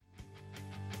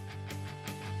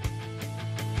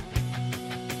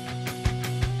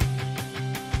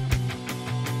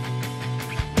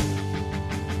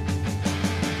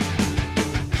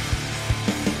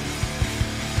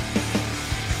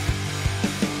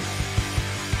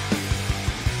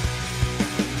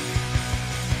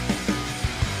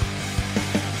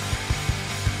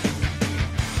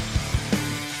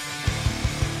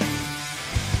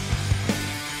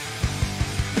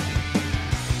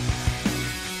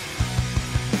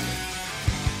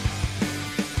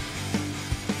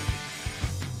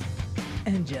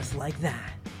just like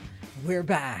that, we're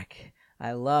back.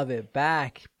 I love it.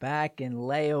 Back in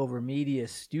Layover Media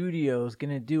Studios.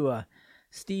 Gonna do a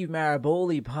Steve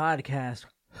Maraboli podcast.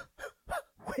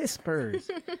 Whispers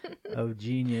of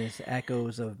genius,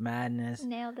 echoes of madness.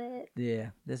 Nailed it.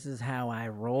 Yeah, this is how I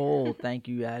roll. Thank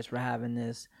you guys for having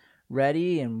this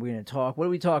ready, and we're going to talk. What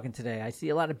are we talking today? I see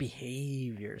a lot of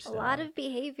behavior stuff. A lot of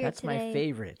behavior That's today. my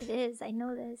favorite. It is. I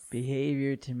know this.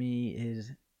 Behavior to me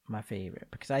is my favorite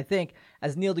because I think,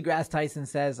 as Neil deGrasse Tyson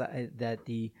says, that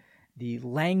the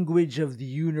language of the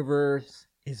universe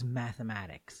is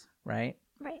mathematics, right?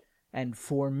 Right. And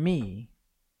for me,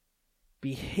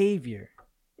 behavior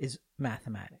is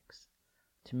mathematics.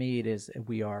 To me, it is.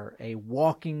 We are a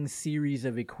walking series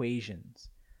of equations.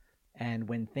 And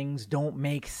when things don't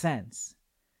make sense,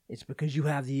 it's because you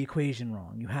have the equation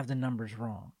wrong. You have the numbers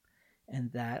wrong.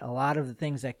 And that a lot of the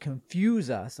things that confuse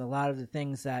us, a lot of the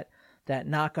things that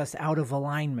knock us out of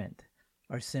alignment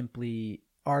are simply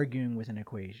arguing with an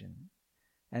equation.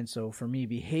 And so for me,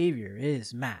 behavior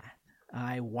is math.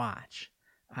 I watch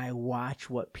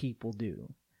what people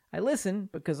do. I listen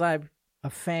because I'm a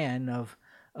fan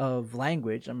of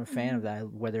language. I'm a fan of that,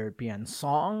 whether it be on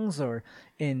songs or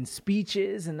in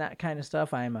speeches and that kind of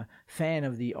stuff. I am a fan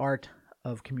of the art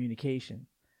of communication.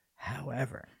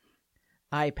 However,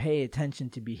 I pay attention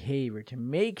to behavior to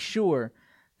make sure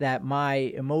that my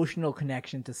emotional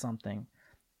connection to something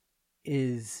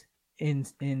is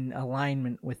in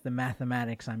alignment with the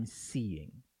mathematics I'm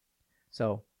seeing.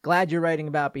 So glad you're writing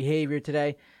about behavior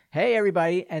today. Hey,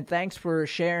 everybody, and thanks for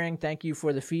sharing. Thank you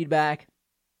for the feedback.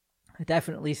 I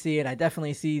definitely see it. I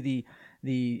definitely see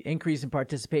the increase in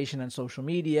participation on social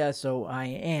media. So I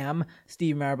am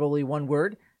Steve Maraboli, one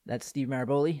word. That's Steve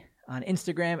Maraboli on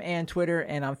Instagram and Twitter.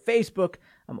 And on Facebook,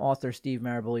 I'm author Steve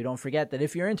Maraboli. Don't forget that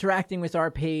if you're interacting with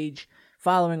our page,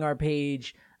 following our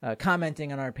page,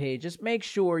 commenting on our page, just make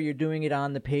sure you're doing it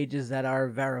on the pages that are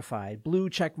verified. Blue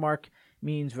check mark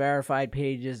means verified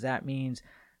pages. That means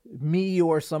me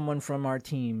or someone from our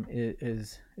team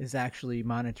is actually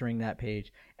monitoring that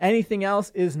page. Anything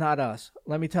else is not us.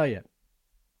 Let me tell you,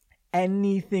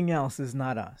 anything else is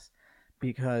not us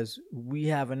because we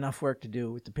have enough work to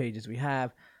do with the pages we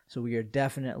have. So we are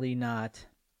definitely not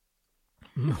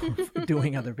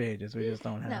doing other pages. We just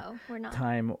don't have we're not.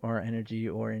 time or energy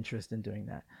or interest in doing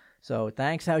that. So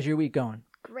thanks. How's your week going?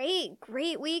 Great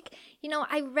week. You know,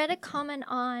 I read a comment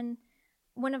on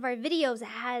one of our videos that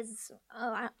has,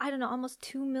 almost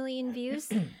 2 million views.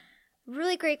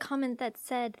 Really great comment that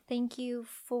said, thank you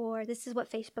for, this is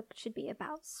what Facebook should be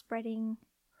about, spreading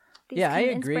these I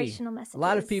agree. inspirational messages. A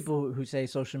lot of people who say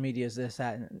social media is this,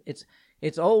 that, and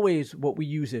it's always what we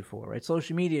use it for, right?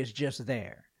 Social media is just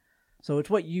there. So it's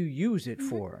what you use it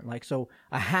for. Like, so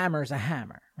a hammer is a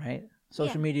hammer, right?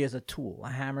 Social media is a tool. A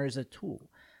hammer is a tool.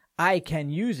 I can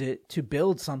use it to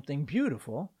build something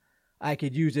beautiful. I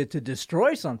could use it to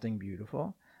destroy something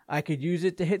beautiful. I could use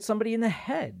it to hit somebody in the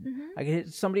head. I could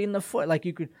hit somebody in the foot. Like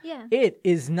you could. Yeah. It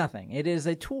is nothing. It is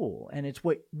a tool, and it's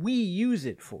what we use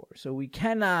it for. So we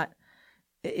cannot.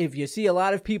 If you see a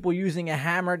lot of people using a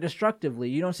hammer destructively,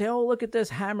 you don't say, "Oh, look at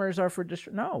this. Hammers are for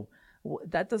No,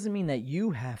 that doesn't mean that you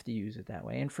have to use it that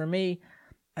way. And for me,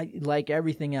 like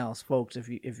everything else, folks, if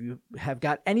you have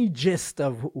got any gist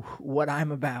of what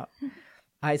I'm about.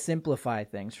 I simplify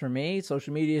things. For me,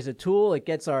 social media is a tool. It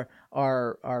gets our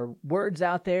words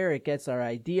out there. It gets our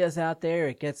ideas out there.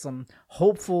 It gets some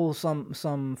hopeful,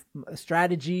 some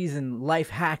strategies and life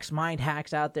hacks, mind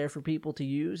hacks out there for people to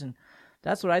use. And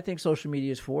that's what I think social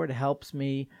media is for. It helps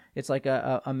me. It's like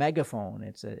a megaphone.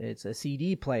 It's a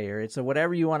CD player. It's a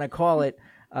whatever you want to call it,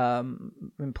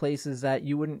 in places that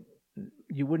you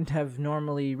wouldn't have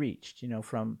normally reached. You know,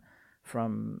 from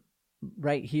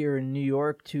right here in New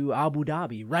York to Abu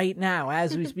Dhabi. Right now,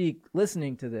 as we speak,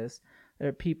 listening to this, there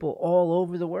are people all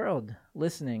over the world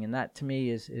listening, and that to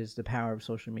me is the power of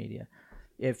social media.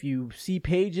 If you see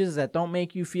pages that don't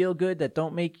make you feel good, that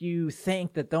don't make you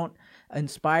think, that don't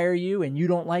inspire you, and you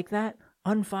don't like that,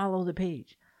 unfollow the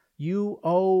page. You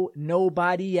owe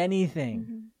nobody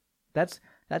anything. That's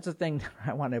the thing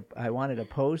I wanted to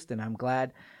post, and I'm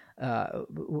glad.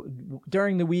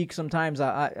 During the week, sometimes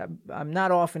I'm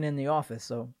not often in the office,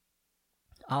 so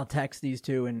I'll text these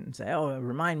two and say, "Oh,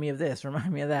 remind me of this,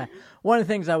 remind me of that." One of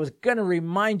the things I was going to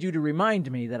remind you to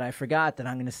remind me that I forgot that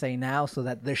I'm going to say now so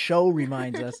that the show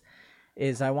reminds us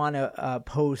is I want to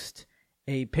post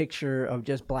a picture of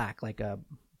just black, like a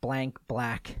blank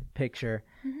black picture,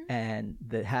 and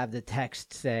have the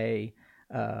text say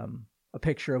a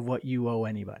picture of what you owe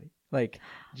anybody. Like,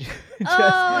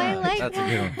 I like That's a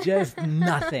good one. just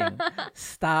nothing.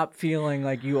 Stop feeling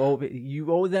like you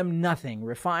owe them nothing.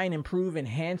 Refine, improve,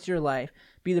 enhance your life.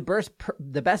 Be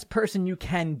the best person you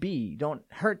can be. Don't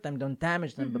hurt them. Don't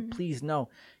damage them. But please know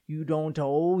you don't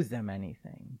owe them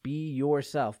anything. Be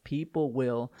yourself. People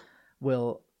will,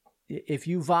 if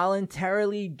you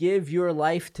voluntarily give your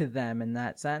life to them in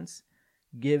that sense,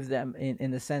 give them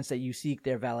in the sense that you seek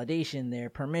their validation, their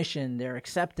permission, their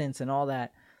acceptance, and all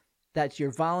that. That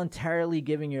you're voluntarily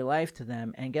giving your life to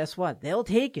them, and guess what? They'll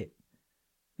take it.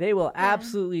 They will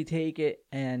absolutely take it,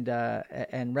 and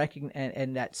recognize.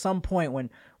 And at some point,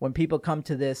 when people come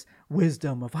to this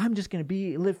wisdom of I'm just going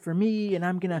to live for me, and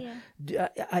I'm going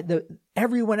to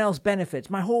everyone else benefits,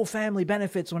 my whole family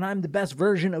benefits when I'm the best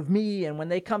version of me. And when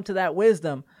they come to that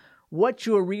wisdom, what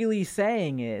you're really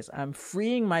saying is I'm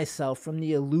freeing myself from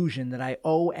the illusion that I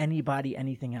owe anybody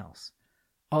anything else,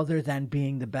 other than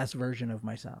being the best version of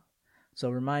myself. So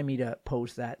remind me to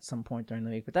post that at some point during the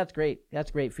week. But that's great.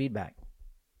 That's great feedback.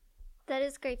 That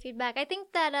is great feedback. I think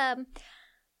that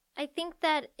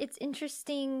it's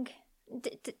interesting.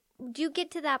 Do you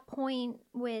get to that point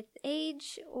with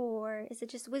age, or is it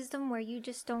just wisdom where you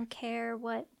just don't care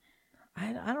what?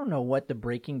 I don't know what the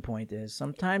breaking point is.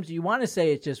 Sometimes you want to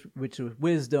say it's just which is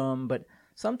wisdom, but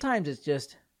sometimes it's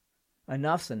just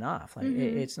enough's enough. Like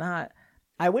it's not.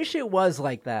 I wish it was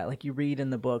like that. Like you read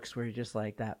in the books where you're just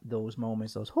like that. Those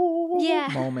moments, those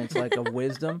moments like of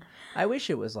wisdom. I wish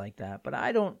it was like that, but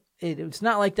I don't. It's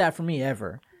not like that for me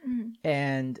ever.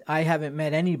 And I haven't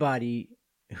met anybody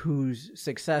who's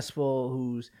successful,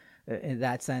 who's in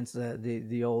that sense,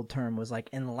 the old term was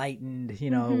like enlightened,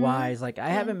 wise. Like I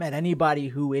haven't met anybody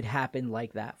who it happened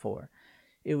like that for.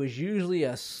 It was usually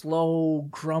a slow,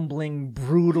 grumbling,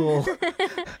 brutal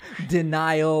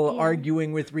denial,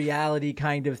 arguing with reality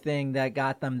kind of thing that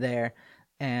got them there.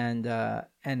 And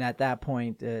at that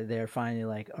point, they're finally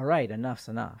like, all right, enough's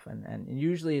enough. And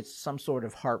usually it's some sort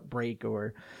of heartbreak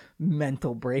or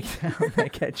mental breakdown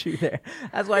that gets you there.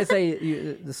 That's why I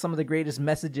say some of the greatest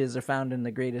messages are found in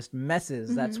the greatest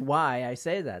messes. That's why I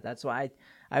say that. That's why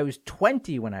I was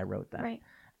 20 when I wrote that. Right.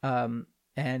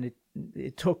 And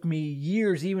it took me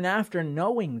years, even after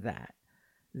knowing that,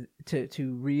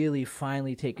 to really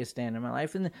finally take a stand in my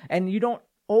life. And you don't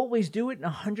always do it in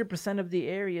 100% of the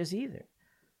areas either.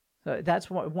 So that's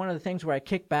one of the things where I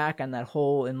kick back on that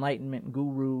whole enlightenment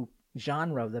guru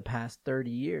genre of the past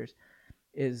 30 years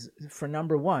is, for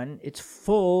number one, it's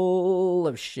full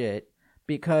of shit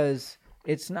because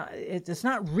it's not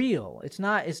real. It's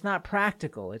not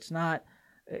practical. It's not,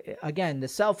 again, the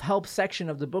self-help section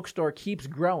of the bookstore keeps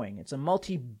growing. It's a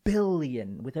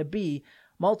multi-billion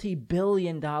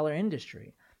dollar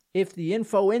industry. If the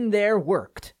info in there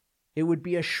worked, it would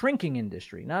be a shrinking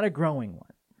industry, not a growing one.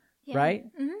 Yeah. Right?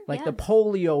 Like the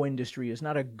polio industry is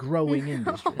not a growing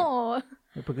industry.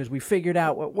 Because we figured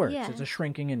out what works. Yeah. It's a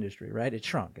shrinking industry, right? It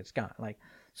shrunk. It's gone.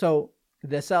 So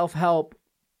the self-help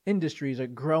industry is a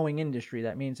growing industry.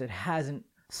 That means it hasn't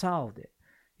solved it.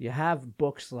 You have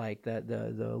books like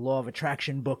the Law of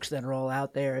Attraction books that are all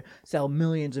out there, sell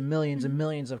millions and millions and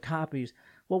millions of copies.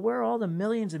 Well, where are all the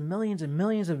millions and millions and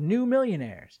millions of new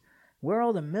millionaires? Where are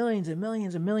all the millions and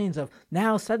millions and millions of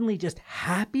now suddenly just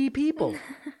happy people?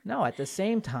 No, at the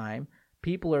same time,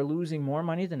 people are losing more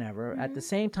money than ever. At the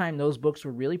same time, those books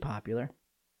were really popular.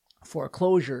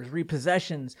 Foreclosures,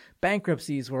 repossessions,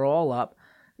 bankruptcies were all up.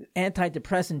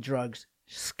 Antidepressant drugs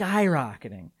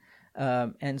skyrocketing.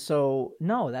 And so,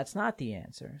 no, that's not the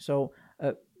answer. So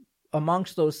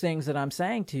amongst those things that I'm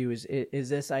saying to you is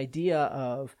this idea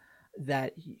of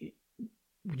that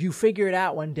you figure it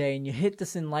out one day and you hit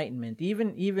this enlightenment.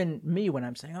 Even me, when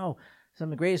I'm saying, oh, some of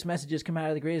the greatest messages come out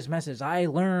of the greatest messages. I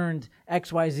learned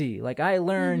XYZ. Like I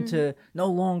learned to no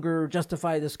longer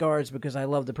justify the scars because I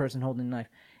love the person holding the knife.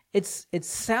 It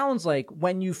sounds like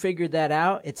when you figured that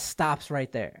out, it stops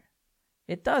right there.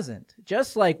 It doesn't.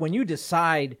 Just like when you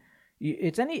decide,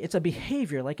 it's a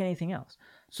behavior like anything else.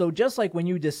 So just like when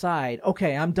you decide,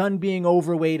 okay, I'm done being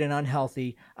overweight and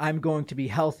unhealthy, I'm going to be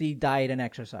healthy, diet, and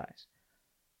exercise.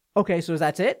 Okay, so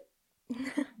that's it?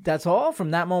 That's all?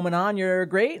 From that moment on, you're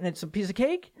great and it's a piece of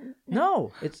cake?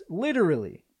 No, it's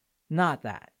literally not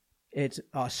that. It's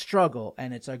a struggle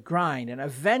and it's a grind. And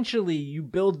eventually you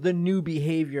build the new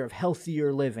behavior of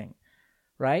healthier living,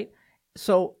 right?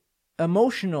 So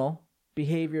emotional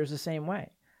behavior is the same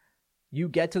way. You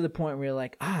get to the point where you're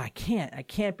like, I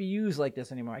can't be used like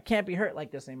this anymore. I can't be hurt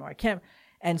like this anymore. I can't.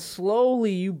 And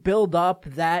slowly you build up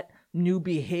that new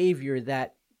behavior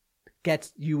that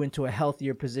gets you into a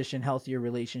healthier position, healthier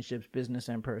relationships, business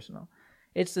and personal.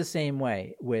 It's the same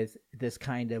way with this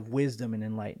kind of wisdom and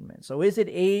enlightenment. So is it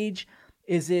age?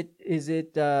 Is it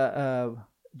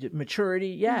maturity,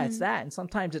 yeah, it's that. And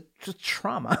sometimes it's just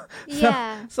trauma.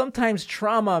 Yeah. Sometimes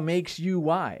trauma makes you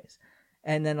wise.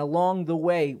 And then along the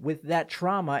way with that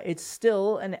trauma, it's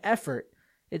still an effort.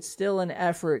 It's still an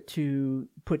effort to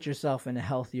put yourself in a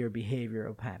healthier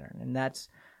behavioral pattern. And that's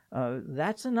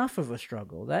enough of a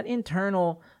struggle. That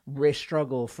internal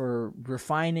struggle for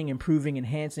refining, improving,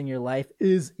 enhancing your life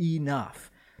is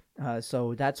enough.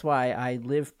 So that's why I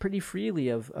live pretty freely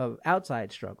of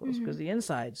outside struggles, because the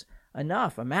inside's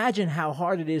enough. Imagine how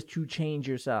hard it is to change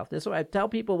yourself. That's what I tell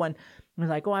people when they're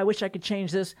like, oh, I wish I could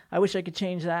change this. I wish I could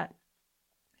change that.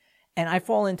 And I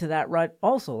fall into that rut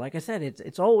also. Like I said,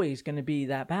 it's always going to be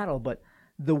that battle. But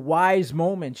the wise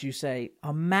moments, you say,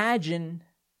 imagine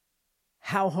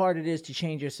how hard it is to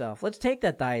change yourself. Let's take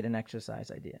that diet and exercise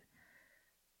idea.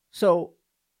 So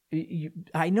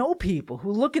I know people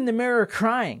who look in the mirror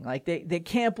crying, like they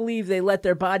can't believe they let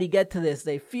their body get to this.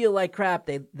 They feel like crap.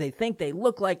 They think they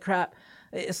look like crap.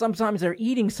 Sometimes they're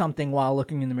eating something while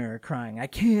looking in the mirror crying. I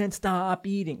can't stop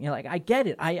eating. Like, I get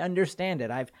it. I understand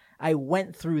it. I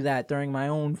went through that during my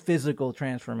own physical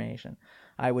transformation.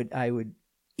 I would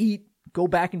eat, go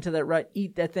back into that rut,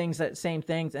 eat that same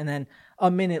things, and then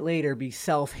a minute later be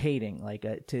self-hating, like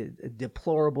a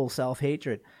deplorable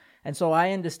self-hatred. And so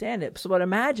I understand it. So, but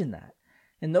imagine that.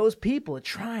 And those people are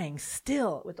trying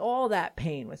still with all that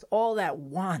pain, with all that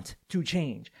want to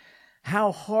change,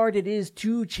 how hard it is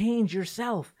to change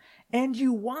yourself. And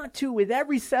you want to, with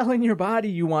every cell in your body,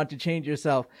 you want to change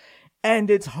yourself.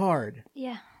 And it's hard.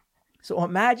 Yeah. So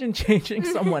imagine changing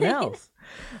someone else.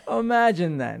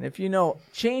 Imagine then, if you know,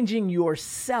 changing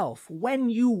yourself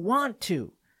when you want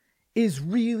to is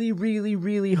really, really,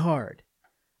 really hard.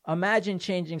 Imagine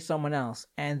changing someone else,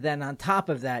 and then on top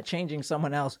of that, changing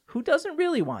someone else who doesn't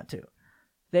really want to.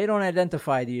 They don't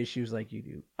identify the issues like you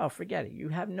do. Oh, forget it. You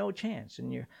have no chance,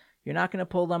 and you're not going to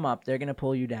pull them up. They're going to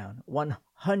pull you down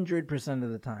 100% of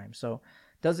the time. So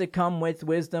does it come with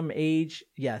wisdom, age?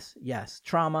 Yes.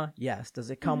 Trauma? Yes.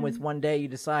 Does it come with one day you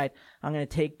decide, I'm going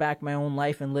to take back my own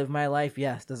life and live my life?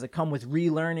 Yes. Does it come with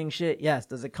relearning shit? Yes.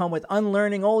 Does it come with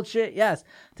unlearning old shit? Yes.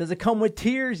 Does it come with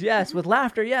tears? Yes. With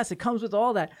laughter? Yes. It comes with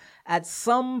all that. At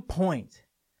some point,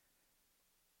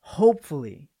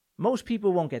 hopefully, most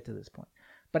people won't get to this point,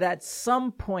 but at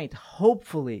some point,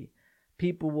 hopefully,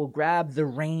 people will grab the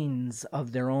reins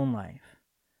of their own life.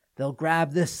 They'll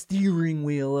grab the steering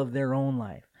wheel of their own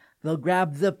life. They'll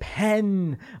grab the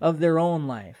pen of their own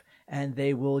life, and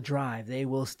they will drive, they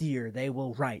will steer, they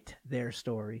will write their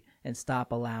story and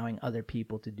stop allowing other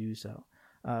people to do so.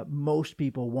 Most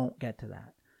people won't get to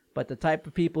that. But the type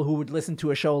of people who would listen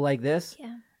to a show like this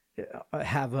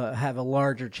have a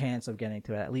larger chance of getting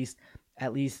to it.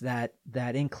 At least that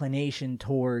inclination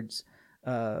towards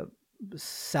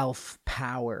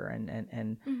self-power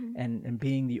and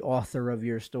being the author of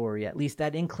your story. At least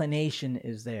that inclination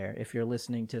is there if you're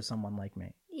listening to someone like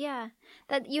me. Yeah.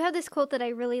 That you have this quote that I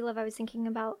really love. I was thinking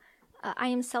about, I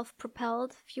am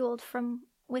self-propelled, fueled from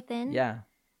within. Yeah.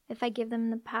 If I give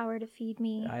them the power to feed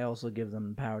me, I also give them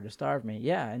the power to starve me.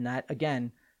 Yeah. And that,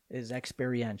 again, is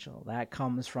experiential. That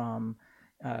comes from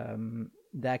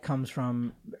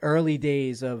early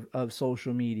days of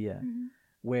social media,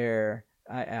 where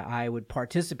I would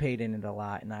participate in it a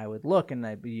lot, and I would look, and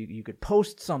you could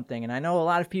post something, and I know a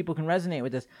lot of people can resonate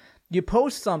with this. You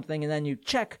post something, and then you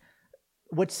check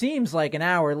what seems like an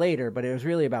hour later, but it was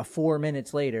really about 4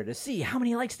 minutes later, to see how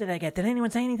many likes did I get? Did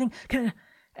anyone say anything?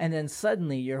 And then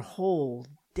suddenly your whole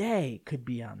day could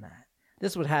be on that.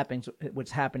 This is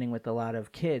what's happening with a lot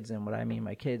of kids, and what I mean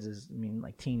by kids is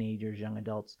like teenagers, young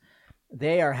adults.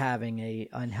 They are having a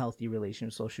unhealthy relation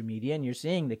with social media, and you're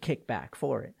seeing the kickback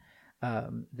for it.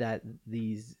 And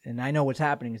I know what's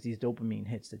happening is these dopamine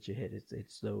hits that you hit.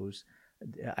 It's those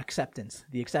the acceptance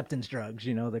drugs,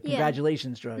 the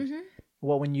congratulations drugs.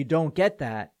 Well, when you don't get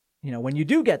that, when you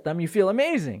do get them, you feel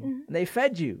amazing. They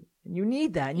fed you, and you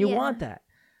need that, and you want that.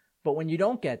 But when you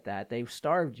don't get that, they've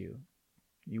starved you.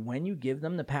 When you give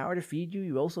them the power to feed you,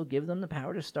 you also give them the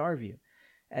power to starve you.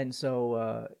 And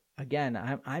so,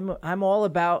 again, I'm all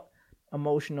about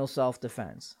emotional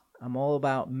self-defense. I'm all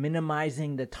about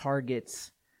minimizing the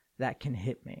targets that can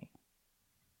hit me.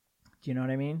 Do you know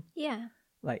what I mean? Yeah.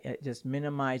 Like just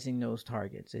minimizing those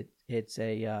targets. It's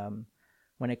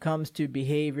when it comes to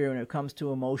behavior, when it comes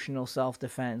to emotional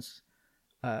self-defense,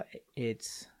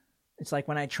 it's like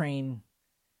when I train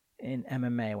in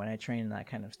MMA, when I train in that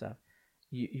kind of stuff.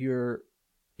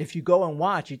 If you go and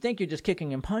watch, you think you're just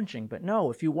kicking and punching, but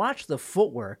no. If you watch the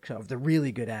footwork of the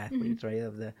really good athletes, right,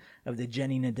 of the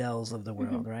Jenny Nadells of the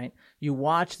world, right, you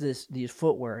watch these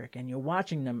footwork, and you're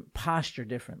watching them posture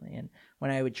differently. And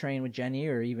when I would train with Jenny,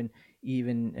 or even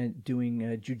even doing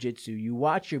jujitsu. You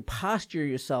watch you posture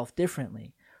yourself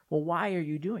differently. Well, why are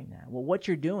you doing that? Well, what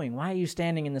you're doing, why are you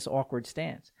standing in this awkward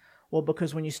stance? Well,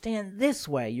 because when you stand this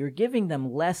way, you're giving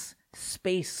them less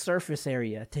space surface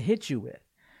area to hit you with.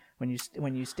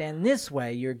 When you stand this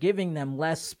way, you're giving them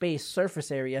less space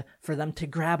surface area for them to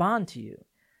grab onto you.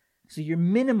 So you're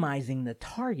minimizing the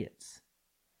targets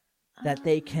that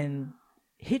they can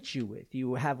hit you with.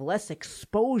 You have less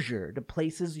exposure to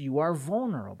places you are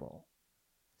vulnerable.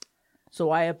 So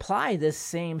I apply this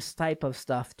same type of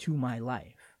stuff to my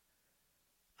life.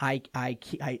 I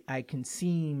can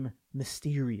seem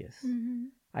mysterious. Mm-hmm.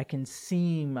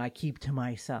 I keep to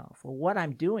myself. Well, what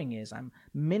I'm doing is I'm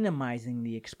minimizing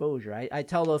the exposure. I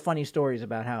tell those funny stories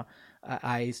about how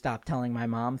I stopped telling my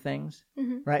mom things,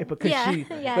 mm-hmm. right?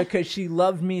 Because she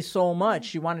loved me so much.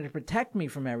 She wanted to protect me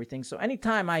from everything. So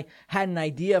anytime I had an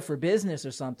idea for business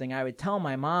or something, I would tell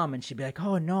my mom and she'd be like,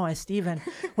 oh no, Steven,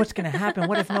 what's going to happen?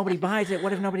 What if nobody buys it?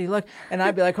 What if nobody looks? And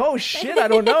I'd be like, oh shit, I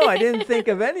don't know. I didn't think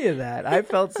of any of that. I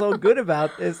felt so good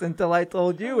about this until I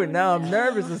told you. And now I'm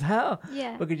nervous as hell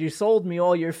because you sold me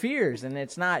all your fears. And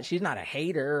she's not a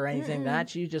hater or anything like that.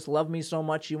 She just loved me so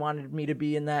much. She wanted me to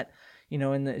be in that,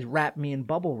 wrap me in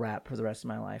bubble wrap for the rest of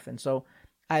my life. And so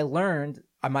I learned,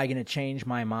 am I going to change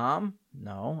my mom?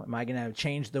 No. Am I going to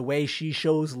change the way she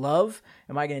shows love?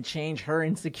 Am I going to change her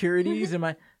insecurities?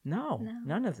 No,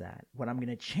 none of that. What I'm going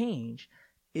to change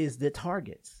is the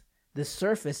targets, the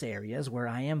surface areas where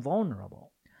I am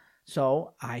vulnerable.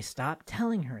 So I stopped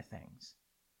telling her things.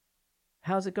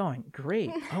 How's it going?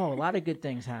 Great. Oh, a lot of good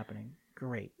things happening.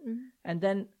 Great. Mm-hmm. And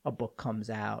then a book comes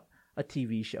out, a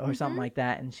TV show or something like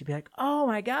that, and she'd be like, oh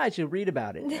my God, she'll read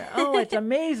about it. Oh, it's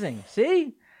amazing.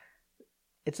 See?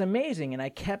 It's amazing. And I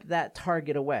kept that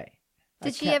target away.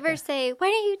 Did she ever say, why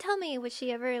didn't you tell me? Was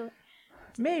she ever...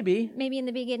 Maybe in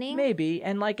the beginning? Maybe.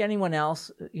 And like anyone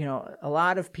else, a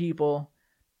lot of people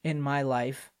in my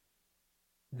life,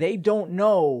 they don't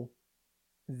know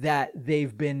that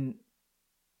they've been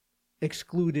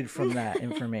excluded from that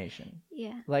information.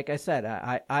 Yeah. Like I said,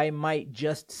 I might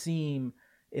just seem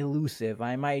elusive.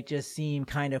 I might just seem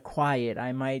kind of quiet.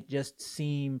 I might just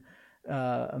seem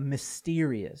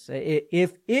mysterious.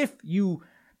 If you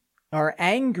are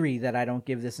angry that I don't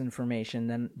give this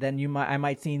information, then I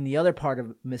might seem the other part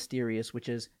of mysterious, which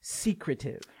is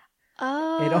secretive.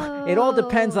 Oh. It all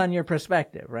depends on your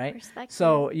perspective, right?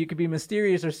 So you could be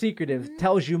mysterious or secretive, mm-hmm.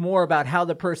 tells you more about how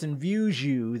the person views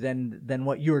you than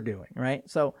what you're doing, right?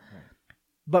 So,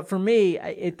 but for me,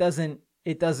 it doesn't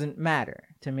matter.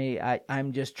 To me,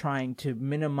 I'm just trying to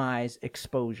minimize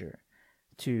exposure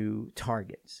to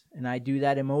targets. And I do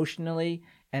that emotionally,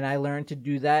 and I learned to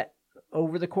do that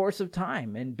over the course of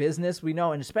time. In business, we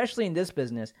know, and especially in this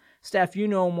business, Steph, you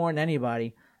know more than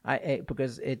anybody,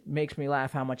 because it makes me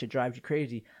laugh how much it drives you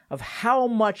crazy, of how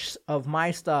much of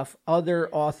my stuff other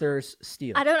authors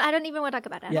steal. I don't even want to talk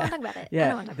about it. I don't want to talk about it. Yeah. I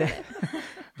don't want to talk about it.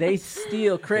 They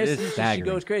steal. Chris, she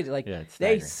goes crazy.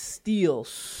 They steal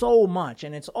so much.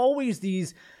 And it's always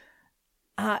these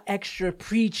extra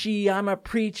preachy, I'm a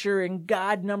preacher and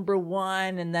God number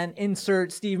one, and then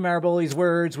insert Steve Maraboli's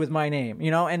words with my name,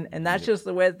 and that's just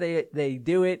the way they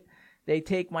do it. They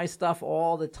take my stuff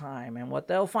all the time, and what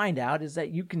they'll find out is that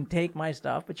you can take my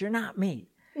stuff, but you're not me.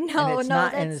 No,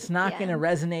 and it's not going to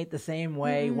resonate the same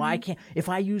way. Mm-hmm. Why can't, if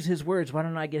I use his words, why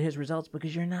don't I get his results?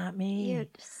 Because you're not me. You're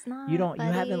just not, you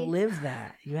haven't lived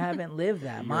that. You haven't lived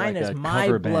that. Mine is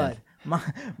my blood.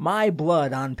 My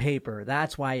blood on paper.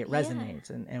 That's why it resonates.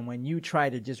 Yeah. And when you try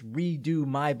to just redo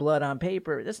my blood on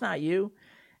paper, that's not you.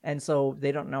 And so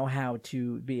they don't know how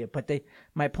to be it. But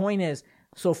my point is,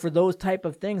 so for those type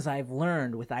of things I've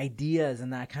learned with ideas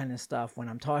and that kind of stuff when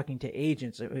I'm talking to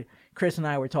agents. Chris and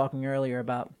I were talking earlier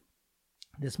about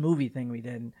this movie thing we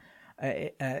did.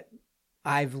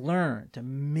 I've learned to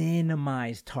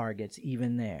minimize targets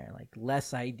even there, like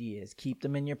less ideas. Keep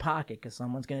them in your pocket because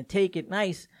someone's going to take it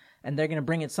nice and they're going to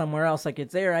bring it somewhere else like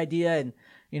it's their idea. And,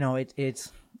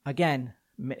 it's again,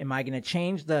 am I going to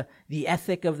change the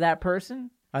ethic of that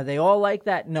person? Are they all like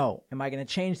that? No. Am I going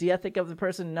to change the ethic of the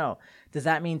person? No. Does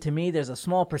that mean to me there's a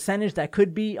small percentage that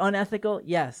could be unethical?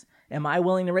 Yes. Am I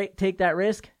willing to take that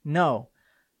risk? No.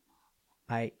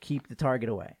 I keep the target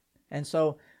away. And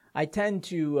so I tend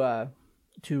to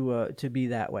be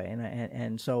that way.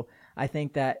 And so I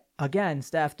think that, again,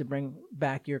 Steph, to bring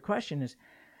back your question, is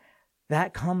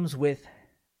that comes with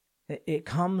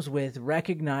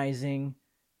recognizing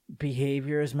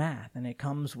behavior is math, and it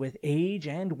comes with age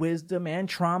and wisdom and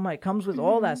trauma. It comes with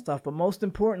all that stuff, but most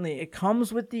importantly, it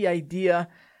comes with the idea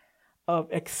of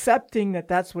accepting that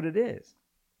that's what it is.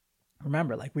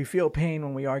 Remember, like we feel pain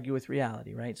when we argue with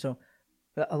reality, right? So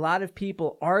A lot of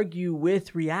people argue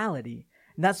with reality,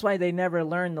 and that's why they never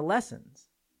learn the lessons.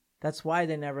 That's why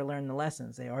they never learn the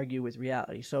lessons. They argue with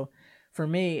reality. So for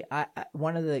me,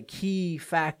 one of the key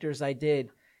factors I did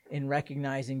in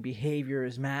recognizing behavior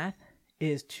as math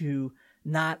is to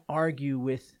not argue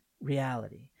with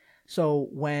reality. So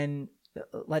when,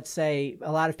 let's say,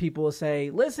 a lot of people will say,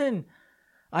 listen,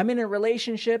 I'm in a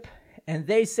relationship and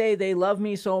they say they love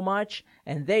me so much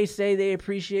and they say they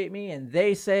appreciate me and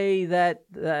they say that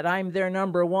I'm their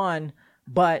number one,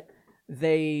 but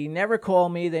they never call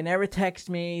me, they never text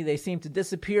me, they seem to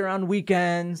disappear on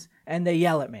weekends, and they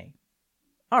yell at me.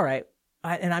 All right,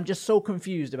 and I'm just so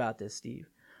confused about this, Steve.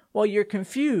 Well, you're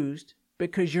confused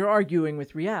because you're arguing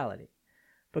with reality.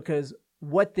 Because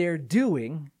what they're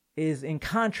doing is in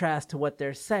contrast to what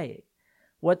they're saying.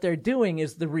 What they're doing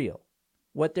is the real.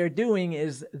 What they're doing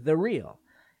is the real.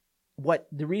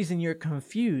 The reason you're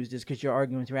confused is because you're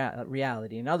arguing with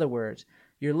reality. In other words,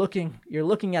 you're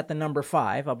looking at the number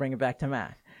 5. I'll bring it back to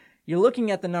math. You're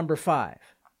looking at the number 5,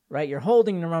 right? You're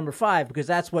holding the number 5 because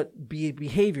that's what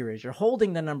behavior is. You're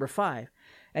holding the number 5,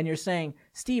 and you're saying,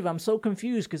 Steve, I'm so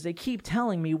confused because they keep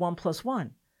telling me 1 +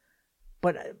 1,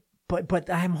 but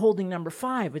I'm holding number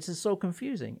 5. It's just so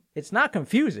confusing. It's not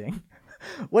confusing.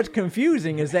 What's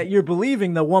confusing is that you're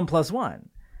believing the 1 + 1.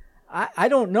 I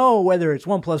don't know whether it's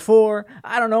 1 + 4.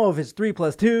 I don't know if it's 3 + 2.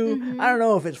 Mm-hmm. I don't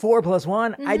know if it's 4 +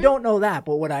 1. Mm-hmm. I don't know that.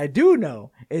 But what I do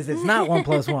know is it's not 1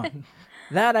 + 1.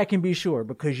 That I can be sure,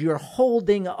 because you're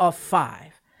holding a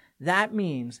 5. That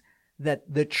means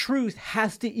that the truth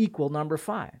has to equal number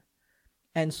 5.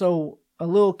 And so a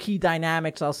little key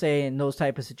dynamics, I'll say, in those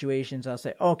type of situations, I'll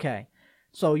say, okay,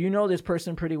 so you know this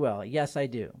person pretty well. Yes, I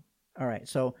do. All right,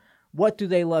 so what do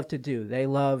they love to do? They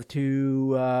love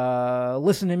to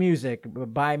listen to music,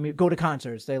 go to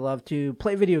concerts. They love to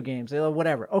play video games. They love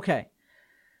whatever. Okay.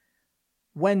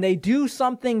 When they do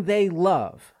something they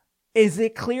love, is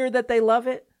it clear that they love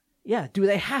it? Yeah. Do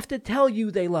they have to tell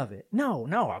you they love it? No.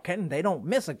 Okay. They don't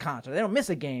miss a concert. They don't miss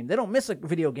a game. They don't miss a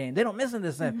video game. They don't miss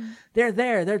this. Mm-hmm. They're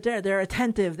there. They're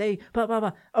attentive. They blah, blah,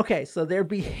 blah. Okay. So their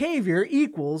behavior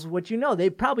equals what you know. They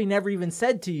probably never even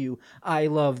said to you, I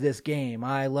love this game.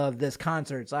 I love this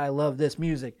concerts. I love this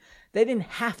music. They didn't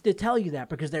have to tell you that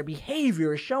because their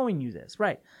behavior is showing you this.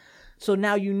 Right. So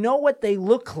now you know what they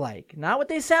look like, not what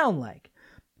they sound like,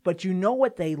 but you know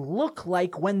what they look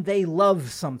like when they love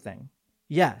something.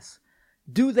 Yes.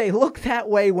 Do they look that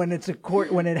way when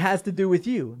when it has to do with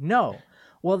you? No.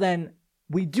 Well, then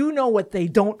we do know what they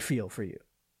don't feel for you.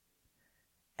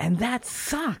 And that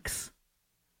sucks.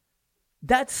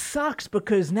 That sucks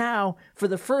because now, for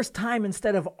the first time,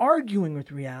 instead of arguing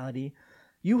with reality,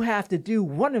 you have to do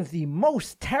one of the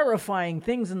most terrifying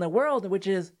things in the world, which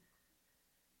is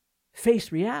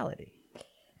face reality.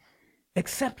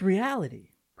 Accept reality.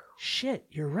 Shit,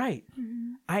 you're right.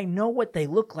 Mm-hmm. I know what they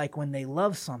look like when they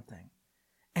love something.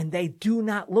 And they do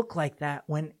not look like that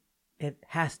when it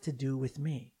has to do with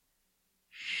me.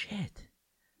 Shit.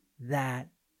 That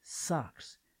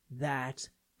sucks. That's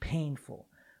painful.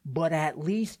 But at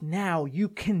least now you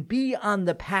can be on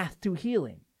the path to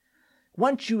healing.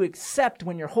 Once you accept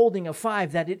when you're holding a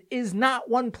 5 that it is not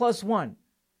 1 + 1.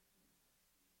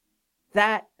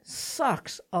 That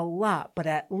sucks a lot, but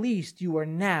at least you are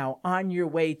now on your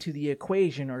way to the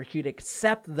equation, or you'd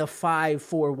accept the 5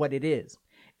 for what it is.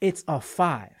 It's a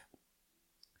 5.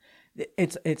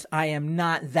 It's I am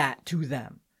not that to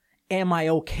them. Am I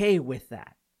okay with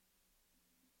that?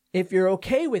 If you're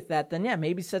okay with that, then yeah,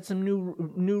 maybe set some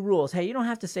new rules. Hey, you don't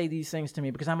have to say these things to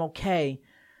me because I'm okay.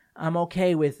 I'm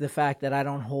okay with the fact that I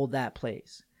don't hold that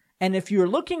place. And if you're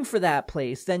looking for that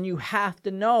place, then you have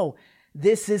to know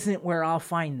this isn't where I'll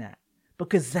find that,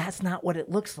 because that's not what it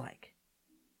looks like.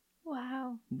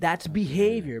 Wow. That's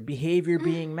behavior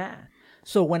being math.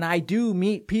 So when I do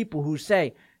meet people who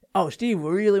say, oh, Steve,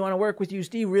 we really want to work with you.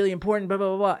 Steve, really important, blah, blah,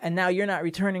 blah, blah. And now you're not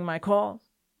returning my calls.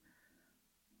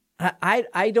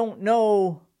 I don't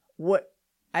know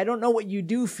what you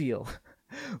do feel,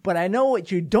 but I know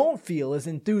what you don't feel is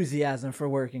enthusiasm for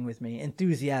working with me,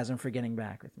 enthusiasm for getting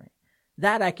back with me.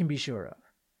 That I can be sure of.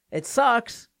 It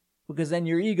sucks because then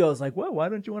your ego is like, well, why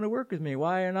don't you want to work with me?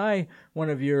 Why aren't I one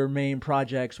of your main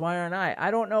projects? Why aren't I?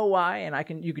 I don't know why,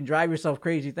 and you can drive yourself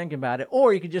crazy thinking about it,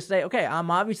 or you could just say, okay, I'm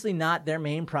obviously not their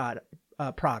main product.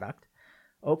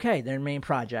 Okay, their main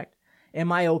project.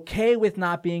 Am I okay with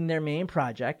not being their main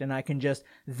project? And I can just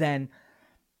then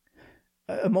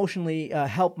emotionally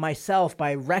help myself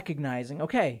by recognizing,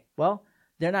 okay, well,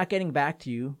 they're not getting back to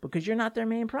you because you're not their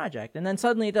main project. And then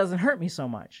suddenly it doesn't hurt me so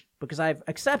much because I've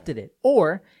accepted it.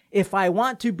 Or if I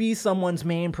want to be someone's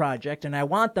main project and I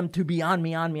want them to be on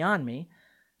me,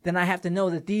 then I have to know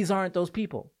that these aren't those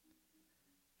people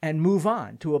and move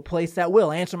on to a place that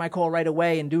will answer my call right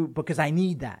away and do, because I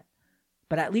need that.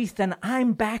 But at least then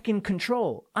I'm back in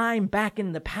control. I'm back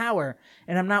in the power,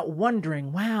 and I'm not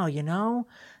wondering, wow,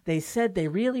 they said they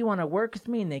really want to work with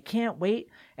me and they can't wait,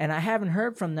 and I haven't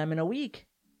heard from them in a week.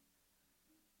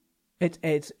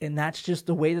 And that's just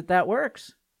the way that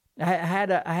works. I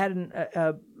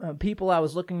had people I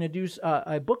was looking to do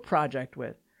a book project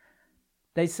with.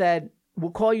 They said,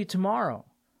 we'll call you tomorrow.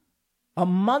 A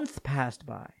month passed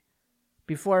by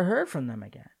before I heard from them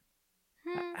again.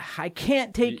 I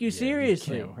can't take you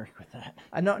seriously. You can't work with that.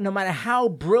 No matter how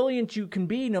brilliant you can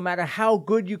be, no matter how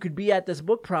good you could be at this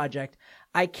book project,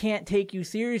 I can't take you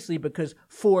seriously, because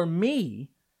for me,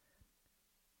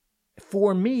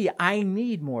 I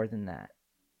need more than that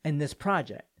in this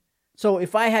project. So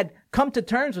if I had come to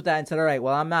terms with that and said, all right,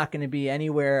 well, I'm not going to be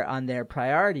anywhere on their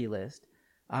priority list,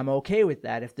 I'm okay with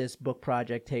that. If this book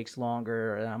project takes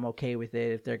longer, I'm okay with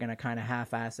it. If they're going to kind of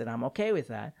half-ass it, I'm okay with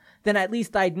that. Then at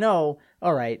least I'd know,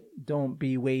 all right, don't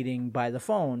be waiting by the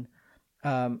phone.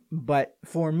 But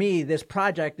for me, this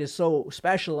project is so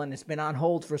special and it's been on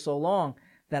hold for so long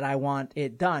that I want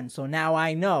it done. So now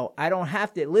I know I don't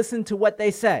have to listen to what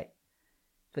they say.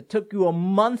 If it took you a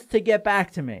month to get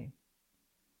back to me,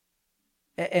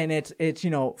 and it's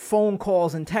phone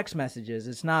calls and text messages,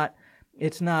 it's not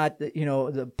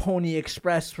the Pony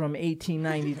Express from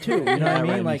 1892. You know what I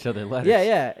mean? Like,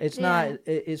 It's not.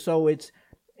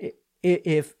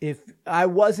 If I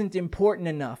wasn't important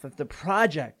enough, if the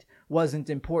project wasn't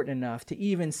important enough to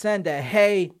even send a,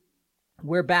 hey,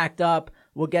 we're backed up,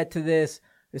 we'll get to this,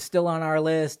 it's still on our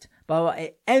list, blah, blah,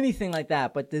 anything like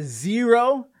that. But the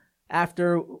zero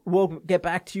after we'll get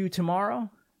back to you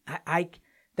tomorrow,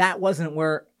 that wasn't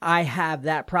where I have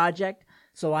that project.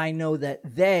 So I know that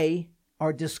they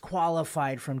are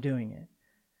disqualified from doing it.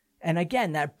 And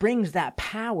again, that brings that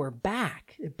power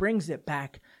back. It brings it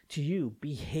back to you.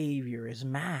 Behavior is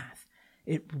math.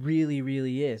 It really,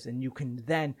 really is. And you can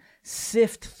then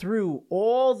sift through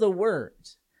all the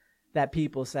words that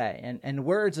people say. And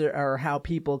words are how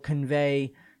people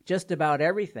convey just about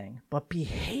everything. But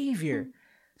behavior,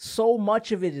 so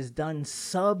much of it is done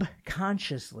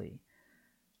subconsciously.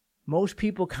 Most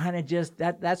people kind of just,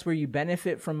 that's where you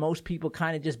benefit from most people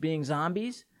kind of just being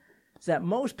zombies. Is that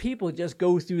most people just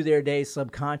go through their day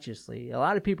subconsciously. A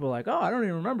lot of people are like, oh, I don't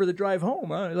even remember the drive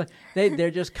home.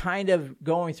 They're just kind of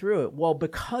going through it. Well,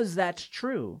 because that's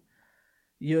true,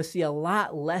 you'll see a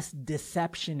lot less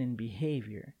deception in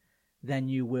behavior than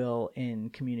you will in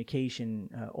communication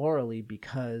orally,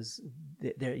 because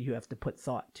you have to put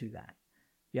thought to that.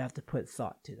 You have to put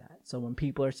thought to that. So when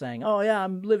people are saying, oh, yeah,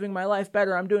 I'm living my life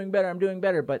better, I'm doing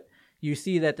better, but you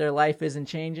see that their life isn't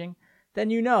changing,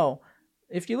 then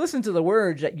if you listen to the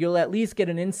words, that you'll at least get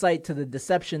an insight to the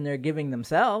deception they're giving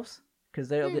themselves, because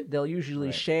they'll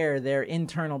usually share their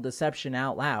internal deception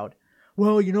out loud.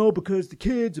 Well, because the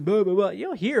kids, blah, blah, blah.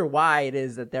 You'll hear why it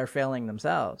is that they're failing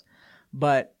themselves.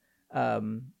 But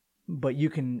you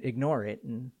can ignore it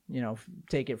and,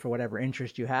 take it for whatever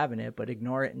interest you have in it, but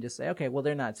ignore it and just say, okay, well,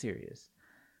 they're not serious.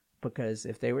 Because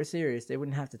if they were serious, they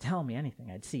wouldn't have to tell me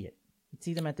anything. I'd see it. I'd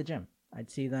see them at the gym. I'd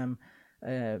see them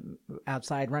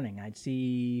outside running. I'd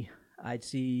see,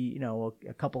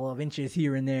 a couple of inches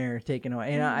here and there taken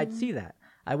away. I'd see that.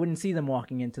 I wouldn't see them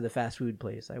walking into the fast food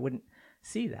place. I wouldn't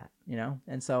see that,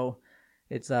 And so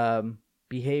it's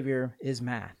behavior is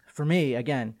math. For me,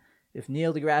 again, if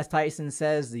Neil deGrasse Tyson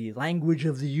says the language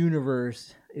of the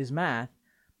universe is math,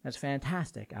 that's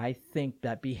fantastic. I think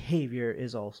that behavior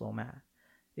is also math.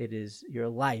 It is, your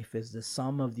life is the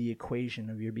sum of the equation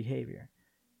of your behavior,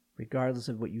 regardless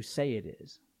of what you say it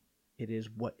is. It is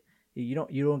what you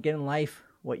don't get in life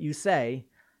what you say,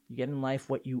 you get in life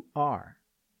what you are.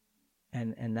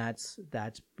 And that's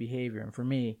behavior. And for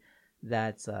me,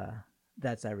 that's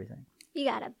everything. You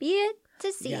gotta be it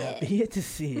to see it. Be it to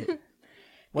see it.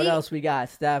 What else we got,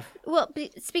 Steph? Well,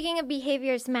 speaking of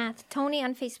behaviors math, Tony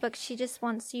on Facebook, she just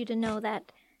wants you to know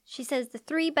that she says the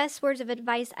 3 best words of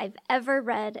advice I've ever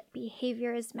read,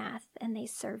 behavior is math, and they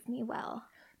serve me well.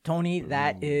 Tony,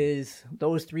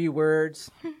 those 3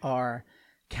 words are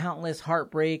countless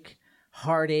heartbreak,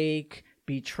 heartache,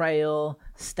 betrayal,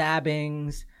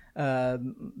 stabbings,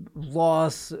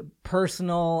 loss,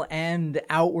 personal and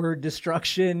outward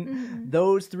destruction. Mm-hmm.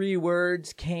 Those 3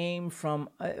 words came from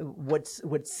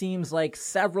what seems like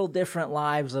several different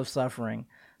lives of suffering.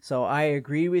 So I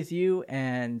agree with you,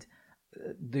 and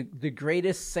the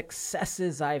greatest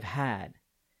successes I've had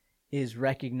is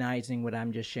recognizing what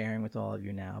I'm just sharing with all of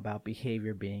you now about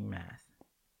behavior being math.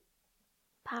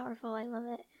 Powerful. I love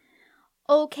it.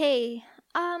 Okay.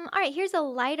 All right, here's a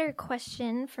lighter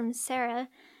question from Sarah.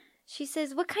 She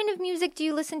says, what kind of music do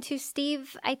you listen to,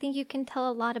 Steve? I think you can tell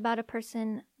a lot about a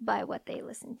person by what they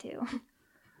listen to.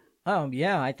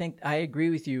 Yeah, I think I agree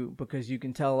with you because you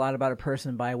can tell a lot about a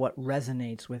person by what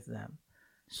resonates with them.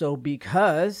 So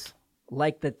because,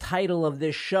 like the title of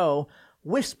this show,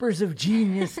 Whispers of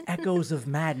Genius, Echoes of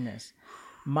Madness,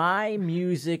 my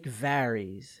music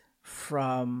varies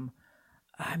from,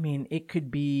 it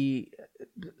could be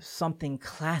something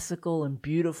classical and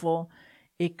beautiful.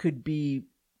 It could be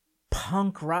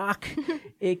punk rock.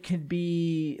 It could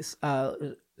be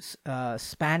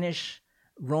Spanish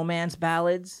romance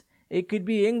ballads. It could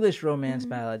be English romance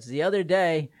ballads. The other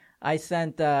day, I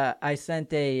sent a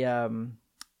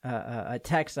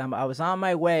text. I was on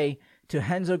my way to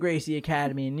Renzo Gracie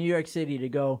Academy in New York City to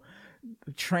go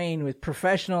train with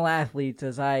professional athletes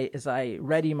as I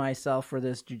ready myself for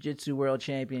this Jiu-Jitsu World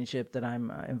Championship that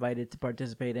I'm invited to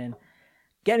participate in.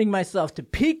 Getting myself to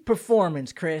peak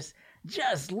performance, Chris.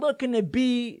 Just looking to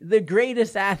be the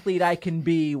greatest athlete I can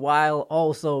be while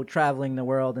also traveling the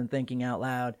world and thinking out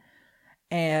loud.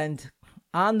 And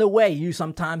on the way,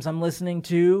 sometimes I'm listening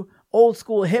to old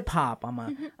school hip hop.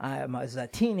 I was a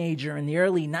teenager in the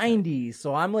early 90s,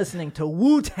 so I'm listening to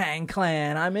Wu-Tang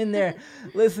Clan. I'm in there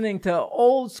listening to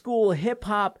old school hip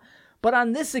hop. But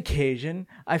on this occasion,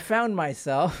 I found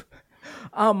myself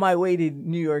on my way to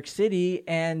New York City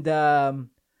and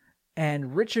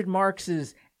Richard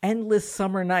Marx's Endless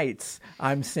Summer Nights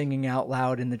I'm singing out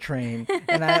loud in the train.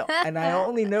 And I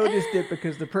only noticed it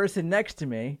because the person next to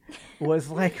me was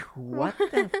like, what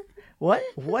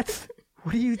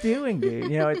are you doing, dude?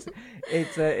 You know,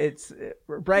 it's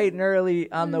bright and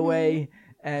early on the way,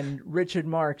 and Richard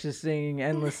Marx is singing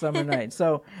Endless Summer Nights.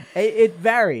 So it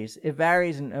varies. It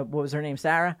varies. And what was her name?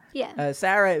 Sarah? Yeah.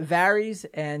 Sarah, it varies.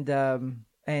 And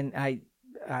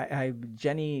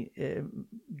Jenny,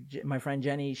 my friend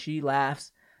Jenny, she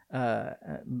laughs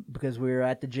because we were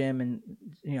at the gym and,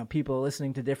 people are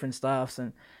listening to different stuffs.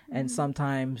 And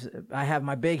sometimes I have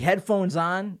my big headphones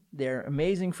on. They're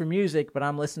amazing for music, but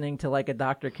I'm listening to like a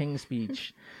Dr. King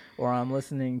speech or I'm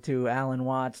listening to Alan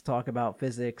Watts talk about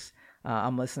physics.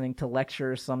 I'm listening to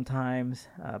lectures sometimes,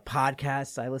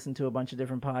 podcasts. I listen to a bunch of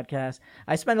different podcasts.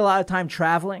 I spend a lot of time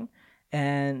traveling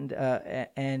and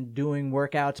doing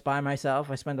workouts by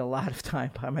myself. I spend a lot of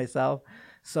time by myself.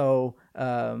 So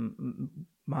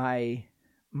my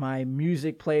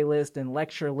music playlist and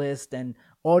lecture list and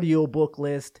audiobook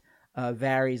list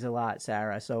varies a lot,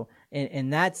 Sarah. So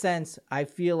in that sense, I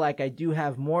feel like I do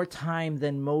have more time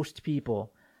than most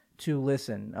people to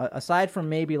listen, aside from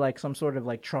maybe like some sort of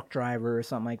like truck driver or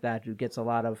something like that who gets a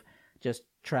lot of just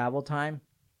travel time.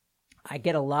 I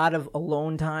get a lot of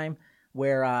alone time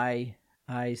where I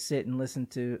sit and listen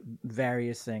to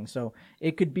various things. So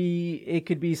it could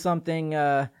be something,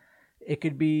 it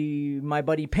could be my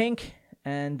buddy Pink,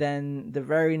 and then the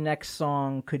very next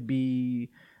song could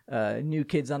be New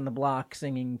Kids on the Block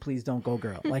singing "Please Don't Go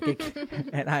Girl."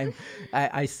 And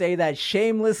I say that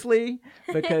shamelessly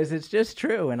because it's just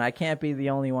true, and I can't be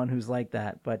the only one who's like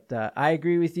that. But I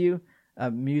agree with you.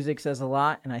 Music says a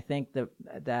lot, and I think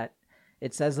that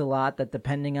it says a lot that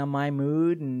depending on my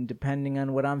mood and depending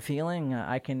on what I'm feeling,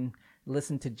 I can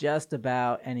listen to just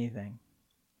about anything.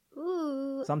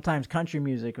 Ooh. Sometimes country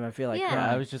music if I feel like Yeah. crying.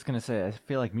 I was just gonna say, I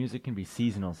feel like music can be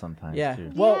seasonal sometimes. Yeah.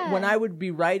 Too. Well, Yeah. when I would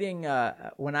be writing,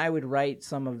 when I would write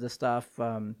some of the stuff,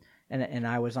 and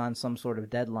I was on some sort of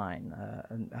deadline,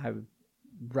 and I would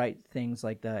write things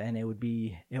like that, and it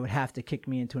would have to kick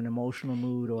me into an emotional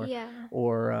mood,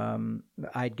 or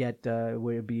I'd get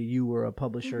would it be you or a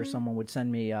publisher, someone would send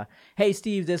me, hey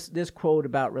Steve, this quote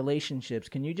about relationships,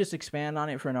 can you just expand on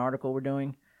it for an article we're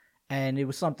doing? And it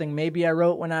was something maybe I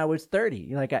wrote when I was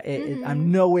 30. Like I'm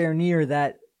nowhere near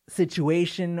that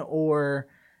situation or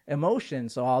emotion.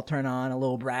 So I'll turn on a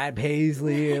little Brad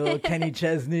Paisley, a little Kenny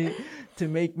Chesney to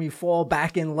make me fall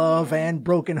back in love and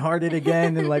brokenhearted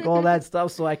again and like all that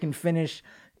stuff so I can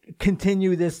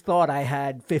continue this thought I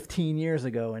had 15 years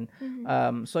ago.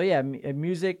 And so yeah,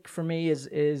 music for me is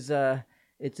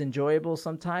it's enjoyable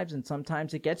sometimes, and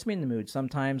sometimes it gets me in the mood.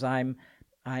 Sometimes I'm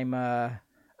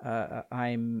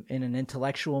in an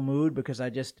intellectual mood because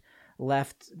I just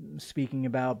left speaking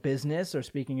about business or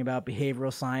speaking about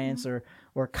behavioral science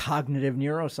or cognitive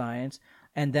neuroscience.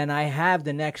 And then I have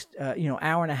the next,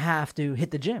 hour and a half to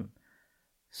hit the gym.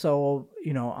 So,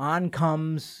 on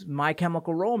comes My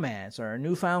Chemical Romance or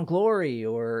Newfound Glory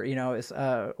or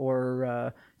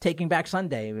Taking Back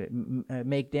Sunday,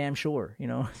 Make Damn Sure,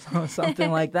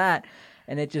 something like that.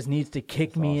 And it just needs to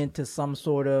kick me into some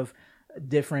sort of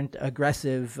different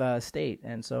aggressive state.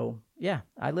 And so, yeah,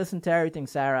 I listen to everything,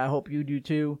 Sarah. I hope you do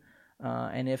too.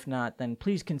 And if not, then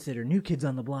please consider New Kids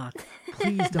on the Block.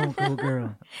 Please don't go,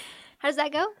 girl. How does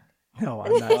that go? No,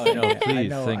 I'm not. No, I please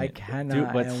know sing I it.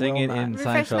 cannot. But and sing will it not. in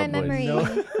Refresh my Seinfeld memory.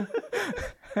 voice.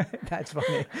 No. That's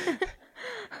funny.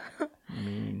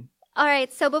 Mean. All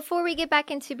right, so before we get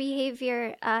back into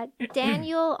behavior,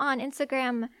 Daniel on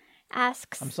Instagram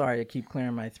asks... I'm sorry, I keep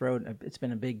clearing my throat. It's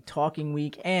been a big talking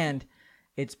week, and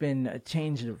it's been a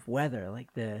change of weather. Like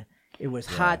it was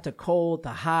hot to cold to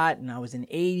hot, and I was in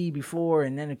 80 before,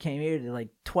 and then it came here to like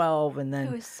 12, and then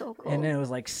It was so cold. and then it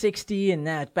was like 60, and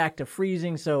now it's back to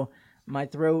freezing. So my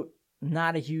throat,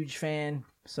 not a huge fan.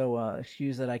 So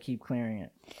excuse that I keep clearing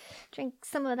it. Drink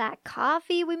some of that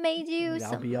coffee we made you.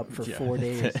 I'll be up for 4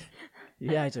 days. You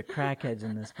guys are crackheads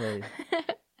in this place.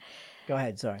 Go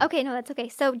ahead, sorry. Okay, no, that's okay.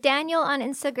 So Daniel on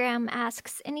Instagram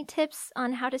asks, any tips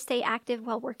on how to stay active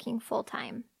while working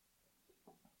full-time?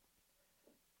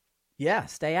 Yeah,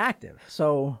 stay active.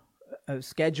 So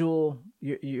schedule,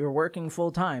 you're working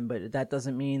full time, but that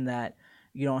doesn't mean that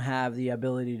you don't have the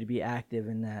ability to be active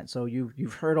in that. So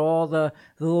you've heard all the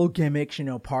little gimmicks,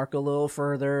 park a little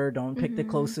further, don't pick the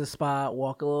closest spot,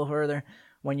 walk a little further.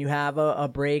 When you have a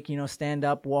break, stand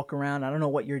up, walk around. I don't know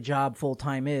what your job full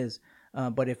time is,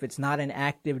 but if it's not an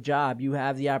active job, you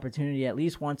have the opportunity at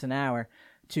least once an hour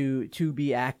to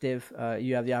be active.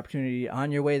 You have the opportunity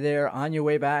on your way there, on your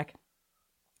way back.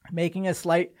 Making a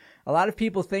lot of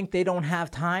people think they don't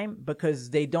have time because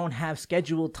they don't have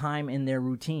scheduled time in their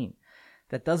routine.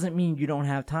 That doesn't mean you don't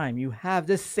have time. You have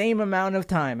the same amount of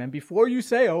time. And before you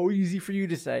say, easy for you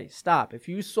to say, stop. If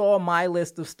you saw my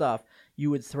list of stuff, you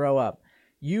would throw up.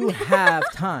 You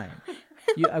have time.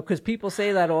 Because people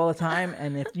say that all the time.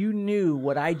 And if you knew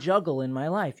what I juggle in my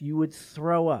life, you would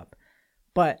throw up.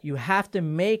 But you have to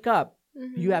make up.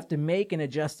 You have to make and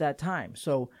adjust that time.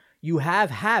 So you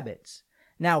have habits.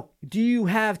 Now, do you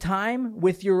have time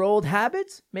with your old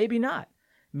habits? Maybe not.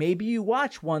 Maybe you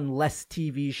watch one less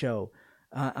TV show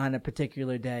on a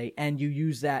particular day, and you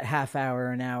use that half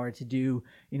hour, an hour to do,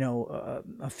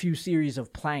 a few series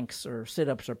of planks or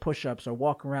sit-ups or push-ups or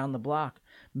walk around the block.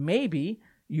 Maybe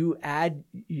you add,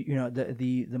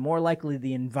 the more likely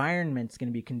the environment's going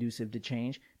to be conducive to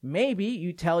change. Maybe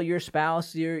you tell your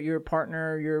spouse, your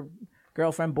partner, your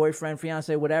girlfriend, boyfriend,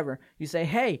 fiance, whatever, you say,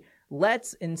 hey,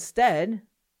 let's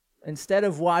instead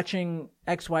of watching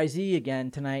XYZ again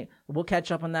tonight, we'll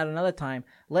catch up on that another time.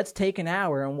 Let's take an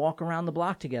hour and walk around the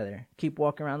block together. Keep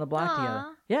walking around the block together.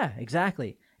 Yeah,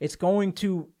 exactly. It's going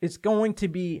to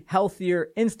be healthier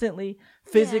instantly,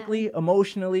 physically,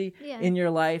 emotionally in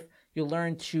your life. You'll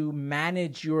learn to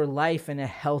manage your life in a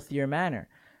healthier manner.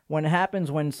 When it happens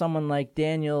when someone like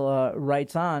Daniel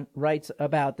writes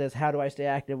about this, how do I stay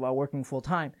active while working full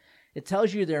time? It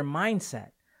tells you their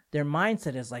mindset. Their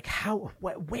mindset is like,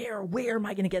 where am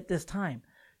I going to get this time?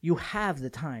 You have the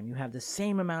time. You have the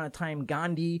same amount of time.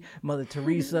 Gandhi, Mother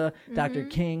Teresa, Dr.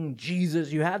 King,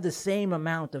 Jesus, you have the same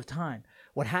amount of time.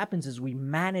 What happens is we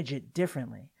manage it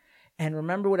differently. And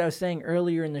remember what I was saying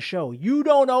earlier in the show. You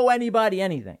don't owe anybody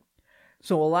anything.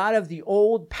 So a lot of the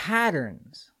old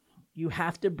patterns you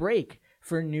have to break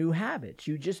for new habits.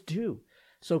 You just do.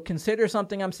 So consider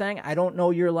something I'm saying. I don't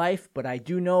know your life, but I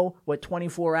do know what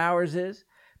 24 hours is.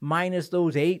 Minus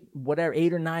those 8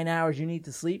 or 9 hours you need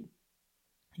to sleep,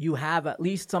 you have at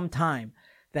least some time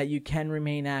that you can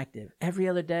remain active. Every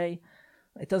other day,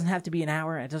 it doesn't have to be an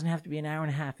hour. It doesn't have to be an hour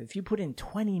and a half. If you put in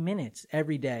 20 minutes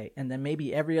every day, and then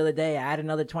maybe every other day add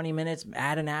another 20 minutes,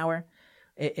 add an hour,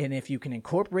 and if you can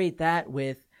incorporate that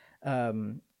with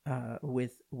some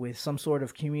sort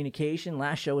of communication.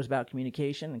 Last show was about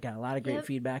communication and got a lot of great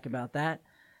feedback about that.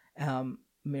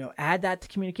 Add that to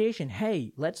communication.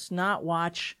 Hey, let's not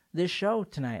watch this show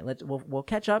tonight. We'll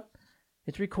catch up.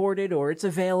 It's recorded or it's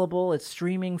available. It's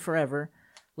streaming forever.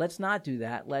 Let's not do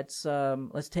that. Let's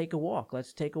take a walk.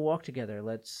 Let's take a walk together.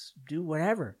 Let's do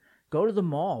whatever. Go to the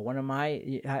mall.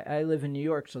 I live in New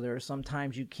York, so there are some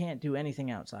times you can't do anything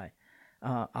outside.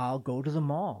 I'll go to the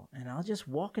mall and I'll just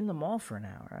walk in the mall for an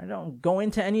hour. I don't go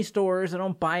into any stores. I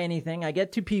don't buy anything. I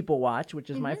get to people watch, which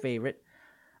is my favorite.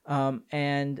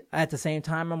 And at the same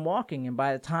time, I'm walking. And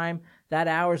by the time that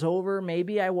hour's over,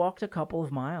 maybe I walked a couple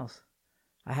of miles.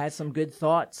 I had some good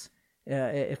thoughts.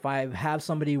 If I have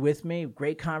somebody with me,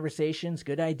 great conversations,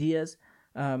 good ideas.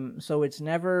 So it's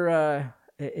never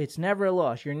a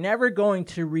loss. You're never going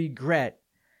to regret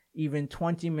even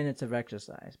 20 minutes of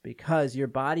exercise because your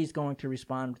body's going to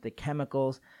respond with the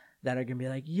chemicals that are going to be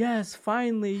like, yes,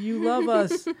 finally, you love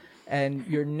us. And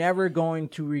you're never going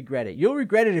to regret it. You'll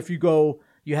regret it if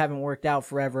you haven't worked out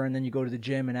forever and then you go to the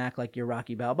gym and act like you're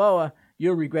Rocky Balboa.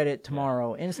 You'll regret it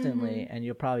tomorrow instantly and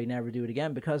you'll probably never do it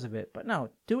again because of it. But no,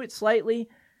 do it slightly.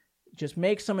 just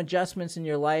make some adjustments in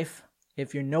your life.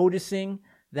 If you're noticing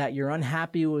that you're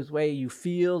unhappy with the way you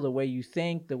feel, the way you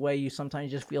think, the way you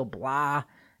sometimes just feel blah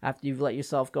after you've let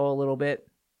yourself go a little bit,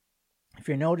 if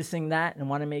you're noticing that and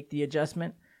want to make the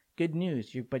adjustment, good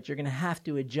news. But you're going to have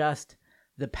to adjust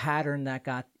the pattern that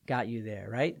got you there,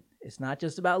 right? It's not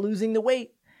just about losing the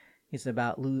weight. It's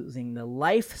about losing the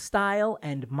lifestyle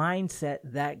and mindset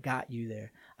that got you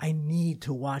there. I need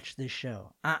to watch this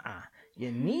show.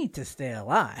 You need to stay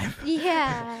alive.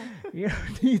 Yeah. You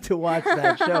don't need to watch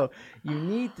that show. You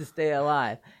need to stay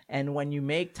alive. And when you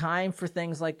make time for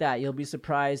things like that, you'll be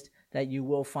surprised that you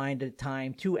will find a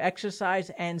time to exercise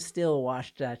and still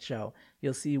watch that show.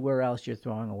 You'll see where else you're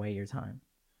throwing away your time.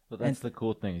 Well, that's the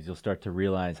cool thing is you'll start to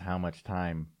realize how much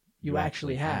time you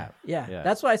actually have. Yeah.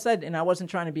 That's what I said, and I wasn't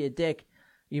trying to be a dick,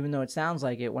 even though it sounds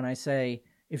like it when I say,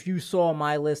 if you saw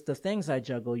my list of things I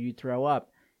juggle, you'd throw up.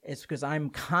 It's because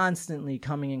I'm constantly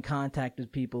coming in contact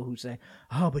with people who say,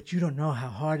 oh, but you don't know how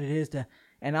hard it is to...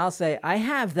 And I'll say, I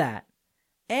have that,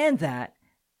 and that,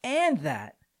 and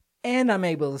that, and I'm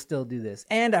able to still do this.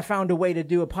 And I found a way to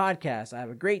do a podcast. I have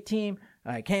a great team.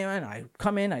 I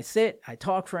come in, I sit, I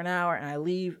talk for an hour, and I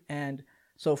leave, and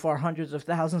so far hundreds of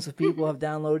thousands of people have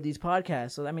downloaded these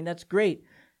podcasts. So, I mean, that's great.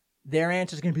 Their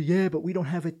answer is going to be, yeah, but we don't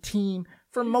have a team.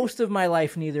 For most of my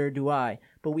life, neither do I.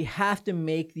 But we have to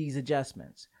make these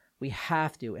adjustments. We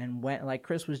have to. And when, like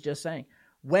Chris was just saying,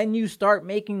 when you start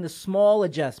making the small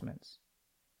adjustments,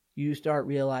 you start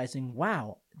realizing,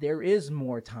 wow, there is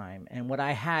more time. And what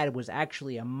I had was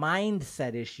actually a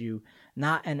mindset issue,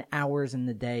 not an hours in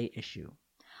the day issue.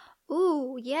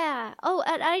 Ooh, yeah. Oh,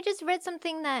 and I just read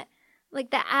something that,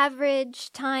 like, the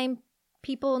average time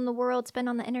people in the world spend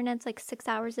on the internet is like 6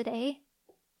 hours a day.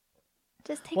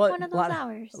 Just take one of those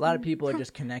hours. A lot of people are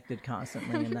just connected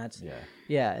constantly, and that's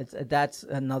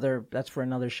that's for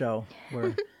another show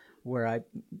where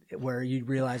you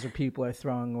realize where people are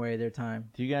throwing away their time.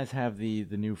 Do you guys have the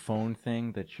new phone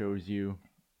thing that shows you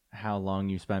how long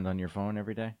you spend on your phone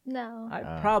every day? No.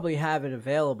 I probably have it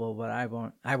available, but I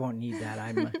won't need that.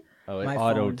 I'm it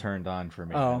auto turned on for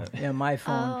me. Oh, yeah, my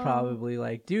phone probably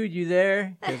like, dude, you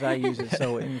there? Because I use it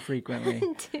so infrequently.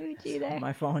 Dude, you there?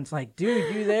 My phone's like,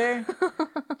 dude, you there?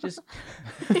 just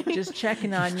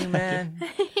checking on you, man.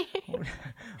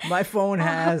 My phone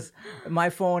has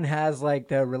like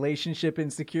the relationship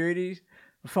insecurities.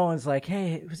 My phone's like,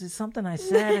 hey, was it something I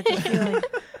said?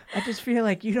 I just feel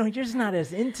like you're just not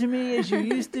as into me as you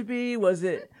used to be.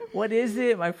 What is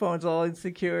it? My phone's all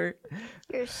insecure.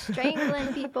 You're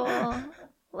strangling people.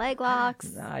 Leg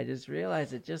locks. No, I just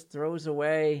realized it just throws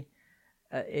away.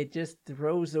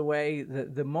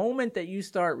 The moment that you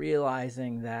start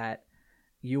realizing that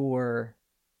you're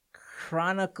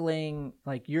chronicling,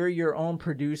 like you're your own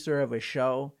producer of a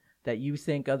show that you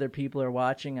think other people are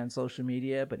watching on social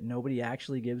media, but nobody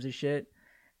actually gives a shit.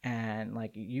 And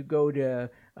like you go to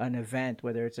an event,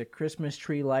 whether it's a Christmas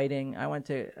tree lighting, I went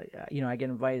to, I get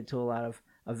invited to a lot of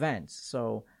events.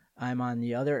 So I'm on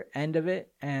the other end of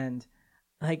it. And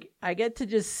like, I get to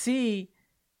just see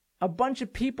a bunch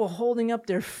of people holding up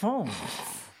their phones,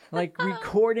 like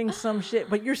recording some shit,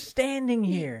 but you're standing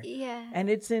here. Yeah. And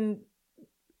it's in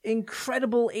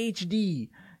incredible HD.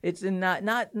 It's in not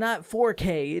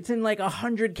 4K. It's in like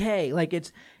 100K. Like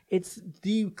it's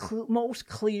the most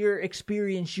clear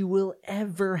experience you will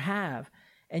ever have.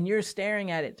 And you're staring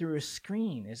at it through a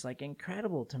screen. It's like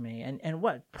incredible to me. And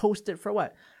what? Post it for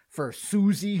what? For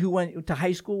Susie, who went to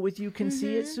high school with you, can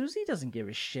see it. Susie doesn't give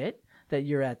a shit that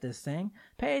you're at this thing.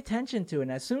 Pay attention to it.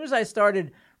 And as soon as I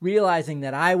started realizing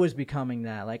that I was becoming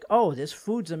that, like, oh, this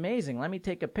food's amazing. Let me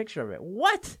take a picture of it.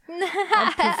 What?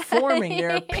 I'm performing.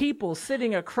 There are people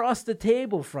sitting across the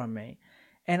table from me.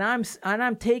 And I'm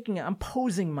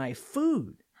posing my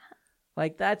food.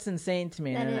 Like, that's insane to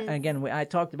me. And again, I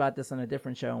talked about this on a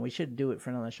different show, and we should do it for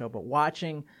another show. But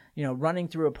watching, running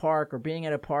through a park or being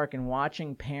at a park and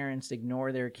watching parents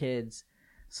ignore their kids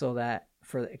so that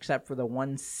except for the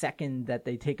 1 second that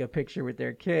they take a picture with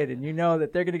their kid, and you know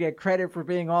that they're going to get credit for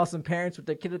being awesome parents with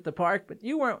their kid at the park, but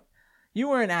you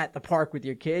weren't at the park with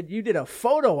your kid. You did a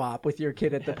photo op with your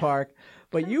kid at the park,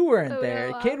 but you weren't there.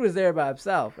 The kid was there by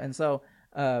himself. And so,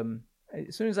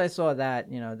 as soon as I saw that,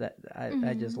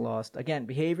 I just lost. Again,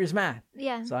 behavior's math.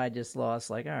 Yeah. So I just lost,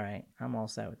 like, all right, I'm all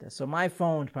set with this. So my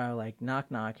phone's probably like, knock,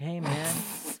 knock. Hey, man,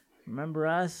 remember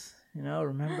us?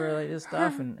 Remember like this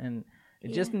stuff? And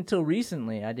just until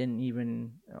recently, I didn't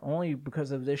even, only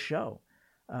because of this show,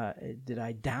 did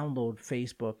I download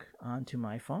Facebook onto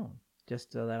my phone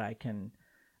just so that I can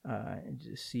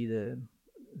just see the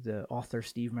author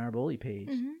Steve Maraboli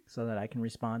page so that I can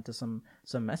respond to some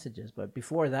messages. But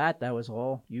before that was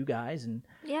all you guys. And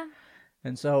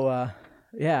And so,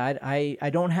 yeah, I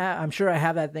don't have. I'm sure I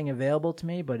have that thing available to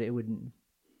me, but it would,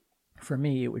 for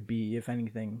me, it would be, if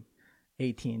anything,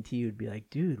 AT&T would be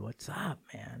like, dude, what's up,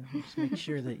 man? Just make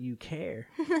sure that you care,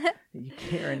 that you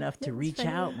care enough to reach funny.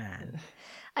 out, man.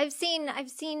 I've seen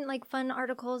like fun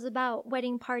articles about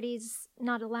wedding parties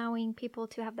not allowing people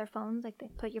to have their phones, like they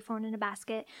put your phone in a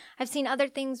basket. I've seen other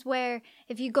things where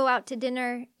if you go out to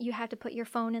dinner, you have to put your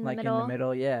phone in Like the middle. in the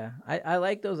middle, yeah. I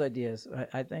like those ideas.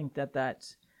 I think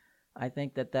that's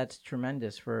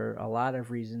tremendous for a lot of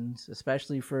reasons,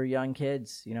 especially for young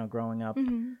kids, growing up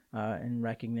in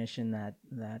recognition that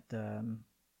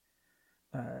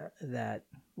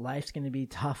life's going to be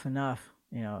tough enough.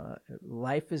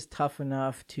 Life is tough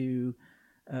enough to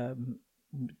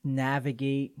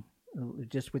navigate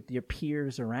just with your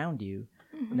peers around you,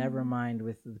 never mind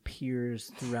with the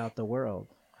peers throughout the world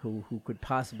who could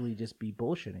possibly just be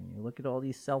bullshitting you. Look at all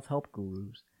these self-help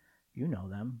gurus. You know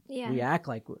them. Yeah. We act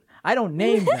like I don't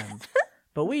name them,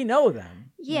 but we know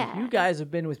them. Yeah. You guys have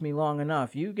been with me long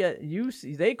enough.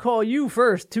 They call you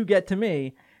first to get to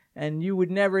me, and you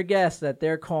would never guess that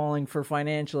they're calling for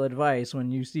financial advice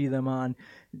when you see them on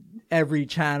every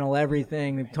channel,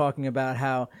 everything, talking about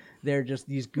how they're just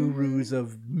these gurus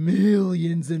of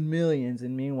millions and millions.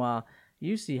 And meanwhile,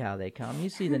 you see how they come. You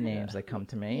see the names that come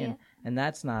to me, and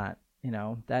that's not,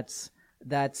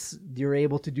 that's you're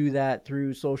able to do that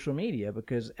through social media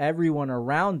because everyone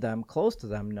around them, close to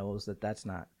them, knows that that's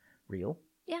not real.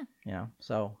 Yeah.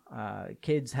 So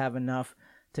kids have enough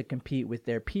to compete with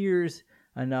their peers,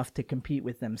 enough to compete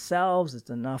with themselves. It's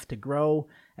enough to grow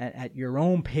at your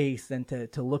own pace than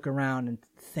to look around and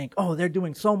think, oh, they're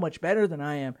doing so much better than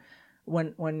I am.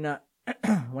 When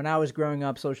when I was growing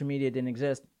up, social media didn't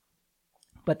exist,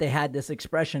 but they had this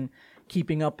expression,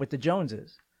 keeping up with the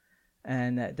Joneses.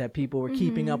 And that people were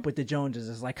keeping up with the Joneses.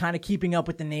 It's like kind of keeping up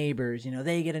with the neighbors.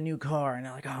 They get a new car and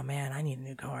they're like, oh man, I need a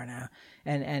new car now.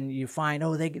 And you find,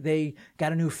 oh, they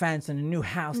got a new fence and a new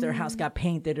house. Their house got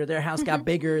painted or their house got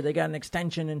bigger. They got an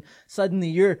extension, and suddenly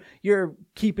you're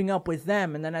keeping up with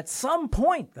them. And then at some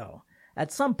point,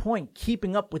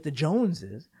 keeping up with the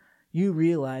Joneses, you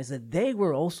realize that they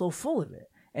were also full of it.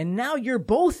 And now you're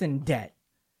both in debt.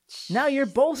 Now you're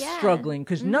both struggling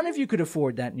because none of you could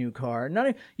afford that new car.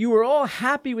 You were all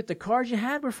happy with the cars you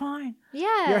had were fine.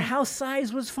 Yeah. Your house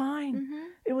size was fine.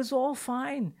 It was all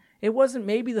fine. It wasn't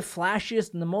maybe the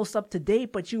flashiest and the most up to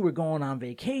date, but you were going on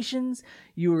vacations.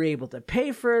 You were able to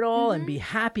pay for it all and be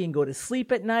happy and go to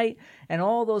sleep at night and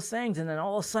all those things. And then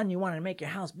all of a sudden you want to make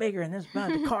your house bigger and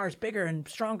the car's bigger and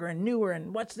stronger and newer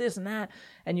and what's this and that.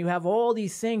 And you have all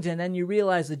these things, and then you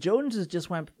realize the Joneses just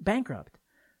went bankrupt.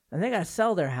 And they got to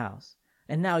sell their house.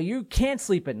 And now you can't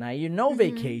sleep at night. You're no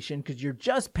vacation because you're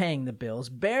just paying the bills,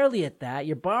 barely at that.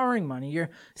 You're borrowing money, your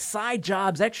side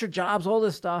jobs, extra jobs, all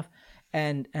this stuff.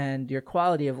 And your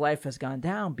quality of life has gone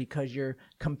down because you're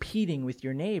competing with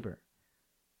your neighbor.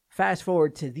 Fast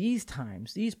forward to these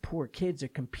times, these poor kids are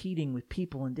competing with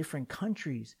people in different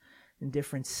countries, in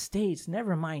different states,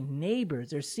 never mind neighbors.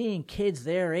 They're seeing kids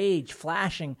their age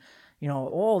flashing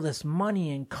all this money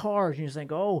and cars, and you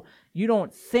think, oh, you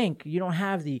don't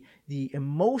have the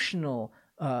emotional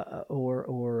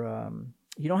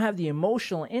you don't have the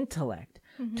emotional intellect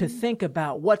to think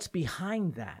about what's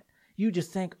behind that. You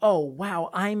just think, oh, wow,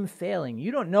 I'm failing.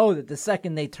 You don't know that the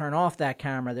second they turn off that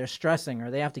camera, they're stressing, or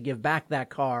they have to give back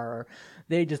that car, or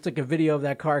they just took a video of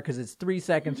that car because it's 3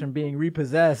 seconds from being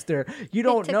repossessed, or you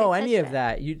don't know any of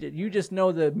that. You just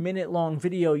know the minute-long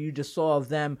video you just saw of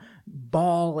them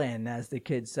ballin', as the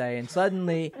kids say, and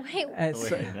suddenly... Wait, is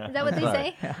that what they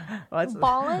say?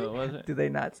 Ballin'? Do they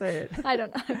not say it? I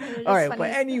don't know. All right,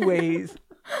 but anyways...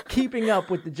 Keeping up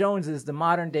with the Joneses, the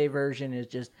modern day version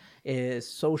is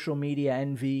social media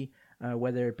envy,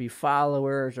 whether it be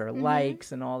followers or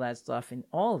likes and all that stuff, and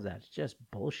all of that's just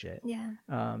bullshit. Yeah.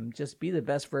 Just be the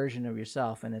best version of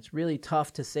yourself, and it's really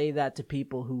tough to say that to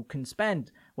people who can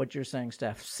spend what you're saying,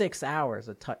 Steph, 6 hours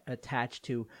attached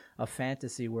to a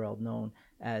fantasy world known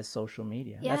as social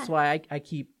media. Yeah. That's why I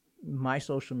keep my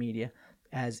social media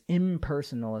as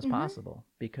impersonal as possible,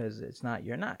 because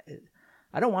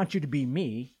I don't want you to be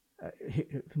me.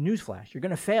 Newsflash, you're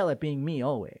going to fail at being me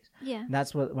always. Yeah. And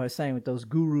that's what I was saying with those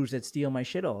gurus that steal my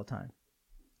shit all the time.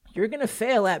 You're going to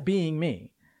fail at being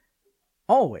me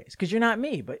always because you're not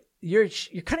me, but you're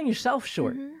cutting yourself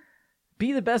short.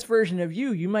 Be the best version of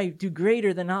you. You might do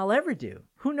greater than I'll ever do.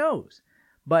 Who knows?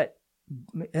 But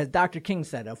as Dr. King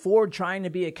said, a Ford trying to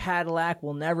be a Cadillac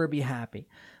will never be happy.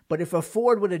 But if a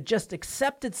Ford would have just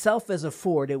accept itself as a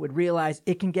Ford, it would realize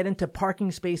it can get into parking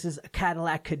spaces a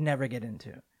Cadillac could never get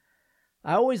into.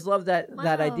 I always love that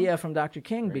idea from Dr.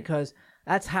 King because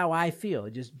That's how I feel.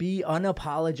 Just be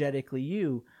unapologetically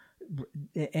you.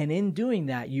 And in doing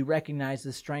that, you recognize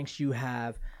the strengths you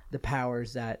have, the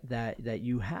powers that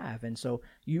you have. And so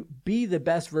you be the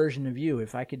best version of you.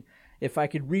 If I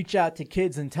could reach out to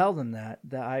kids and tell them that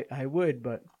I would,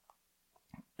 but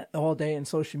all day in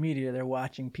social media, they're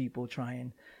watching people try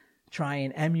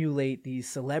and emulate these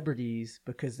celebrities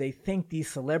because they think these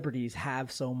celebrities have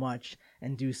so much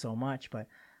and do so much. But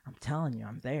I'm telling you,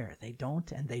 I'm there. They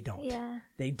don't, and they don't. Yeah.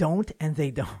 They don't, and they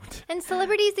don't. And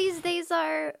celebrities these days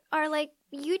are like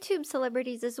YouTube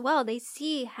celebrities as well. They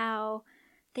see how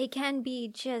they can be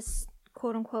just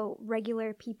quote unquote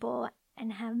regular people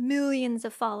and have millions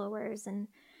of followers, and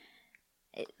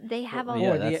they have all.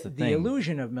 Yeah, Or that's the the thing.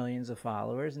 illusion of millions of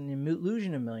followers and the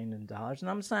illusion of millions of dollars. And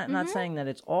I'm not saying that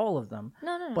it's all of them,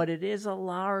 No. but it is a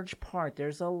large part.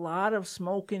 There's a lot of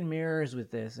smoke and mirrors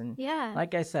with this. And Yeah.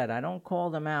 like I said, I don't call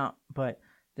them out, but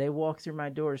they walk through my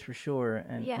doors for sure.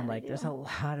 And, Yeah, and they like, there's do. a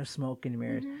lot of smoke and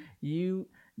mirrors. Mhm.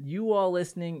 You all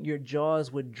listening, your jaws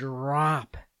would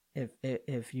drop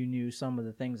if you knew some of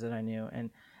the things that I knew and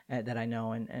that I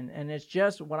know. And it's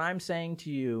just what I'm saying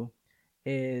to you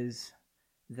is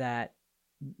that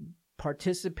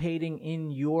participating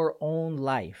in your own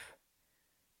life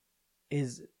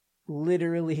is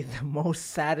literally the most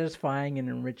satisfying and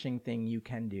enriching thing you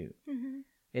can do. Mhm.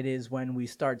 It is when we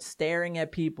start staring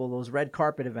at people, those red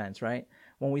carpet events, right?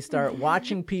 When we start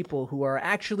watching people who are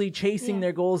actually chasing Yeah.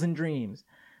 their goals and dreams.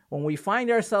 When we find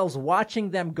ourselves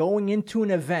watching them going into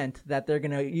an event that they're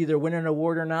going to either win an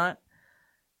award or not,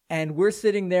 and we're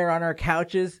sitting there on our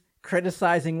couches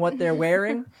criticizing what they're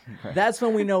wearing, that's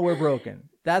when we know we're broken.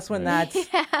 That's when that's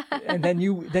and then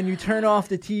you turn off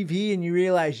the TV and you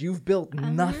realize you've built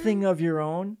nothing of your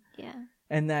own. Yeah.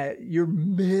 And that you're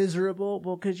miserable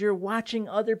because you're watching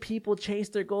other people chase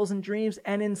their goals and dreams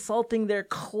and insulting their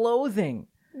clothing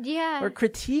Yeah. or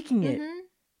critiquing it.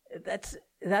 Mhm.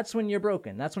 That's when you're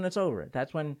broken. That's when it's over.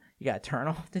 That's when you got to turn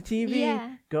off the TV,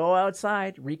 Yeah. go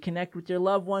outside, reconnect with your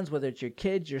loved ones, whether it's your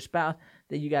kids, your spouse,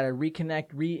 that you got to reconnect,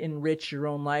 re-enrich your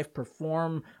own life,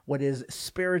 perform what is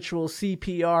spiritual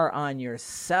CPR on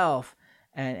yourself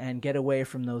and get away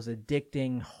from those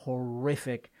addicting,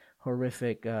 horrific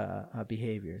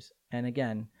behaviors. And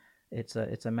again, it's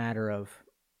a matter of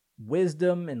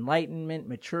wisdom, enlightenment,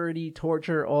 maturity,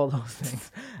 torture, all those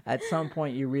things. At some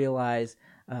point, you realize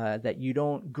that you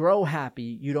don't grow happy,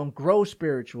 you don't grow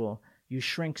spiritual, you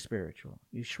shrink spiritual,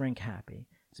 you shrink happy.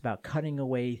 It's about cutting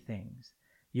away things.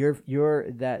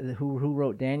 You're that who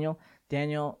wrote Daniel?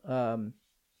 Daniel,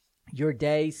 your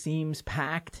day seems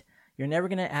packed. You're never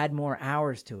going to add more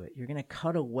hours to it. You're going to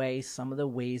cut away some of the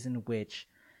ways in which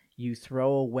you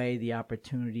throw away the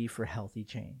opportunity for healthy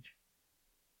change.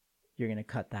 You're going to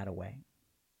cut that away.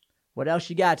 What else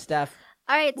you got, Steph?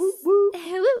 All right. Woo, woo.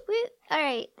 Woot, woot. All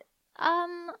right.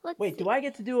 Let's Wait, see. do I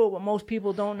get to do what most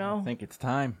people don't I know? think it's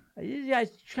time. Are you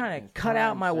guys trying to It's cut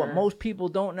out time, my what sir. most people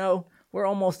don't know? We're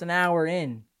almost an hour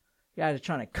in. You guys are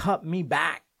trying to cut me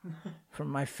back from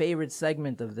my favorite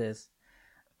segment of this.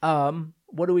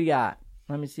 What do we got?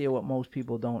 Let me see what most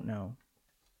people don't know.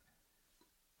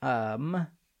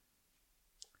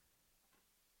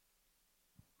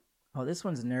 Oh, this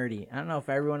one's nerdy. I don't know if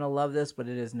everyone will love this, but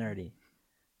it is nerdy.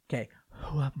 Okay,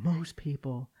 what most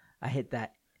people, I hit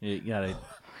that. You gotta.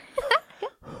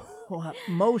 What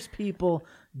most people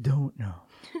don't know.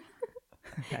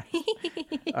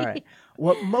 All right.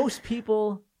 What most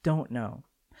people don't know.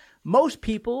 Most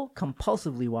people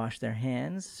compulsively wash their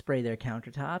hands, spray their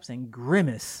countertops, and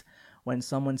grimace when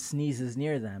someone sneezes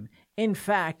near them. In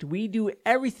fact, we do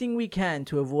everything we can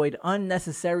to avoid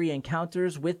unnecessary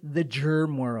encounters with the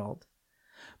germ world.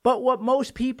 But what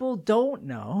most people don't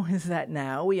know is that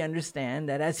now we understand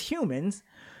that as humans,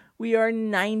 we are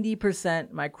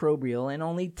 90% microbial and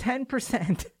only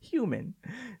 10% human.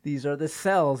 These are the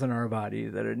cells in our body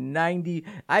that are 90.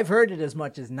 I've heard it as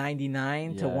much as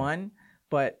 99 to Yeah. 1,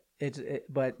 but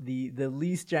the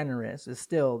least generous is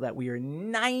still that we are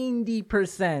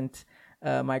 90%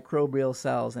 microbial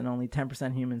cells and only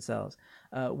 10% human cells.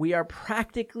 We are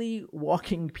practically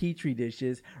walking petri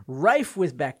dishes, rife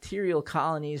with bacterial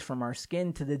colonies from our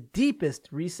skin to the deepest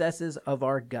recesses of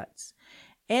our guts.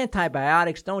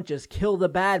 Antibiotics don't just kill the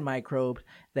bad microbes,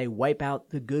 they wipe out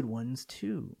the good ones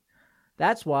too.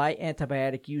 That's why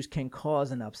antibiotic use can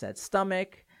cause an upset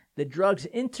stomach. The drugs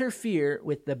interfere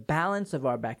with the balance of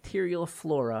our bacterial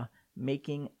flora,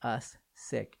 making us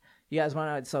sick. You guys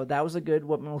want to? So that was a good.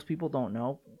 What most people don't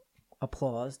know.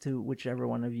 Applause to whichever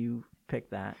one of you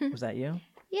picked that. Was that you?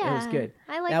 Yeah. It was good.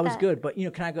 I like that was good. But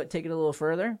can I go take it a little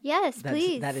further? Yes,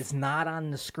 please. That is not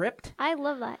on the script. I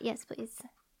love that. Yes, please.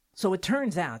 So it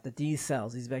turns out that these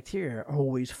cells, these bacteria, are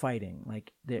always fighting.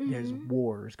 Like there's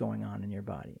wars going on in your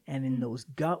body. And in those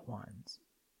gut ones,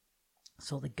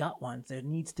 so the gut ones, there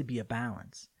needs to be a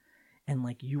balance. And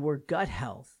like your gut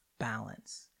health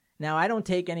balance. Now, I don't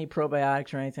take any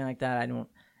probiotics or anything like that.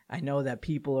 I know that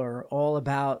people are all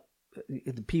about,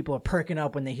 the people are perking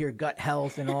up when they hear gut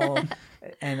health and all.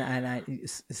 and I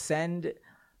send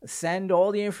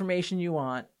all the information you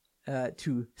want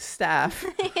to staff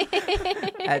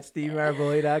at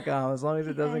SteveMaraboli.com, as long as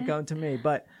it doesn't come to me.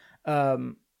 But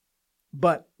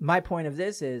my point of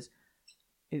this is,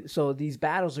 so these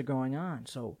battles are going on.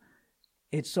 So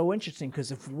it's so interesting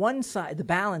because if one side, the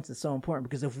balance is so important,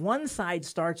 because if one side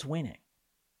starts winning,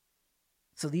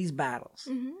 so these battles,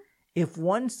 if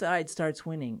one side starts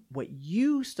winning, what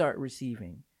you start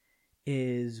receiving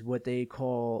is what they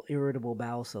call irritable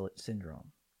bowel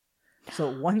syndrome.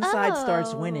 So one side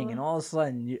starts winning, and all of a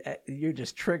sudden you're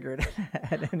just triggered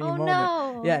at any moment.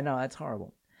 No. Yeah, no, that's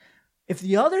horrible. If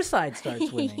the other side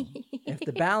starts winning, if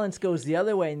the balance goes the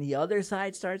other way and the other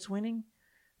side starts winning,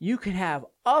 you could have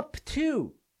up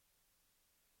to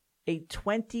a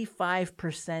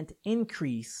 25%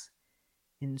 increase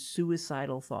in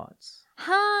suicidal thoughts.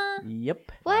 Huh?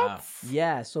 Yep. What? Wow.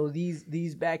 Yeah, so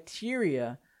these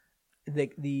bacteria,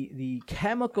 the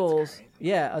chemicals,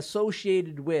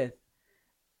 associated with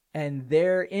and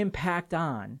their impact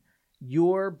on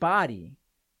your body,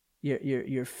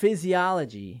 your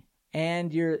physiology,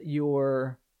 and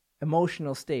your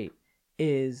emotional state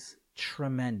is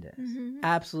tremendous.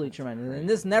 Absolutely tremendous. And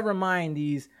this, never mind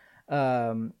these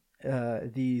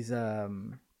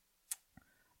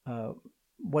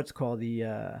what's called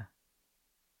the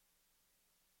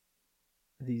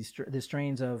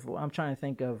strains of, I'm trying to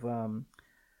think of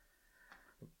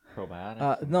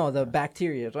Probiotics? no, the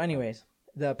bacteria. So anyways,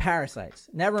 the parasites.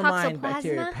 Never mind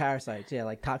bacteria, Toxoplasma? parasites. Yeah,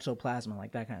 like toxoplasma,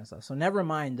 like that kind of stuff. So never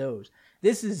mind those.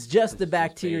 This is just the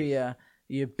bacteria,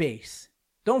 your base.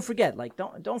 Don't forget,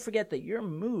 don't forget that your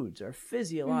moods are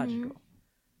physiological.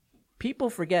 People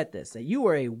forget this, that you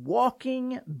are a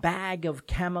walking bag of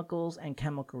chemicals and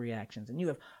chemical reactions, and you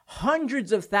have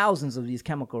hundreds of thousands of these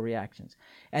chemical reactions,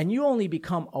 and you only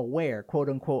become aware, quote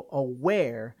unquote,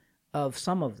 aware of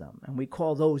some of them, and we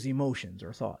call those emotions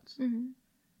or thoughts.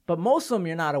 But most of them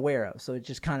you're not aware of, so it's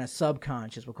just kind of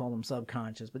subconscious. We'll call them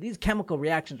subconscious. But these chemical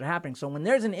reactions are happening, so when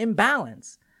there's an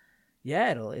imbalance, yeah,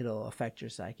 it'll affect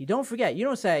your psyche. Don't forget, you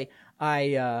don't say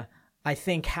I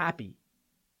think happy.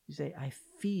 You say I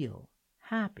feel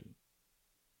happy.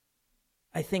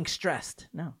 I think stressed.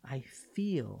 No, I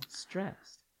feel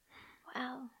stressed.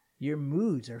 Wow. Your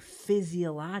moods are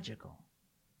physiological.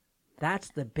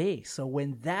 That's the base. So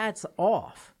when that's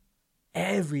off,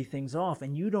 everything's off,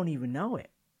 and you don't even know it.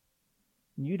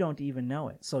 You don't even know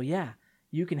it. So yeah,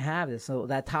 you can have this. So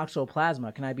that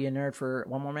toxoplasma, can I be a nerd for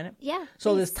one more minute? Yeah.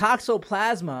 So please. this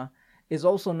toxoplasma is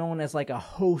also known as like a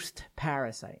host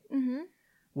parasite,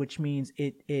 which means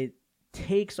it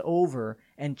takes over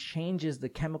and changes the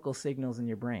chemical signals in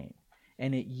your brain,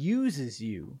 and it uses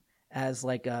you as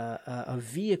like a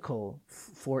vehicle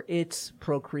for its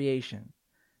procreation.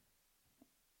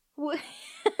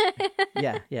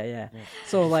 Yeah.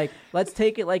 So like, let's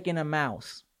take it like in a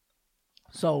mouse.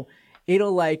 So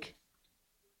it'll like,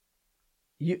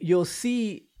 you'll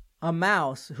see a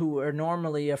mouse who are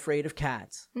normally afraid of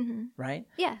cats, right?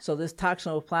 Yeah. So this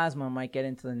toxoplasma might get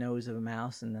into the nose of a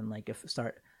mouse and then like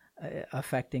start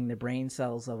affecting the brain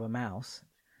cells of a mouse,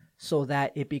 so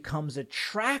that it becomes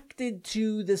attracted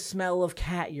to the smell of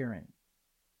cat urine.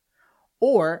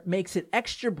 Or makes it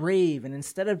extra brave, and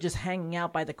instead of just hanging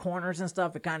out by the corners and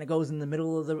stuff, it kind of goes in the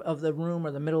middle of the room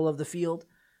or the middle of the field.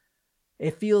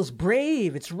 It feels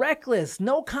brave, it's reckless,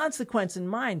 no consequence in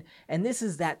mind. And this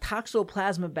is that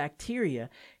toxoplasma bacteria,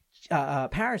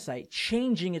 parasite,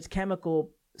 changing its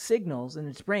chemical signals in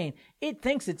its brain. It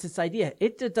thinks it's its idea.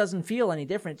 It just doesn't feel any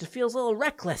different. It just feels a little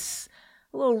reckless.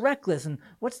 And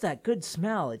what's that good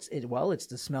smell? It's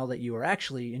the smell that you were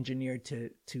actually engineered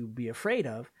to be afraid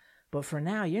of. But for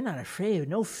now, you're not afraid.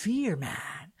 No fear,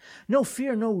 man. No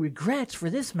fear, no regrets for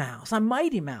this mouse. I'm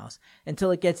Mighty Mouse, until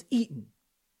it gets eaten.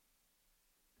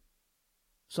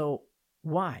 So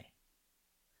why?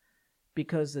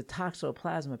 Because the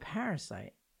toxoplasma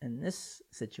parasite, in this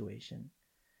situation,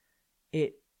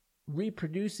 it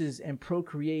reproduces and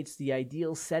procreates. The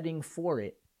ideal setting for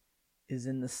it is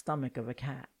in the stomach of a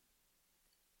cat.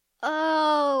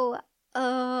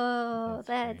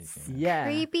 That's Yeah.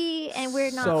 creepy, and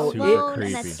we're not So alone. creepy.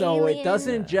 And that's So alien. it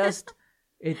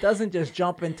doesn't just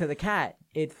jump into the cat.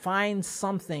 It finds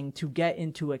something to get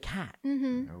into a cat.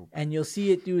 Nope. And you'll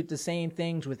see it do the same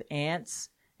things with ants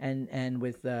and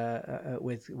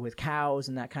with cows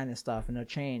and that kind of stuff, and they'll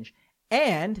change.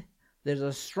 And there's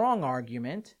a strong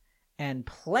argument and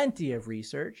plenty of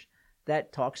research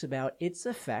that talks about its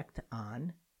effect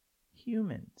on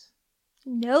humans.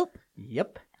 Nope.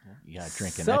 Yep. You gotta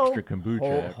drink an So, extra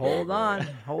kombucha. Hold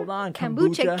on.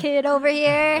 Kombucha kid over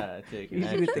here. Take an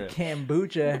Easy with the extra.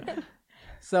 kombucha.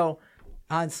 So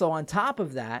on top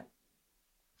of that,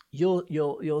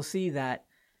 you'll see that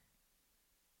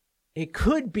it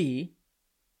could be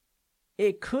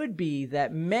that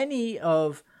many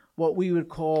of what we would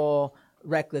call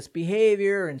reckless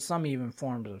behavior and some even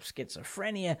forms of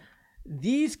schizophrenia,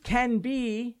 these can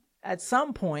be at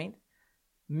some point.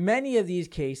 Many of these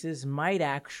cases might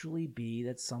actually be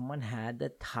that someone had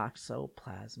the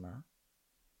toxoplasma,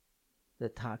 the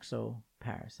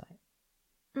toxoparasite.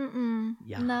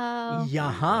 Yeah. No.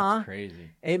 That's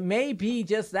crazy. It may be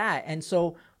just that. And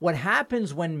so what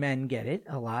happens when men get it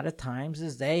a lot of times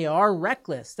is they are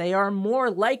reckless. They are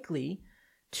more likely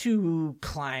to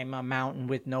climb a mountain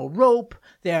with no rope.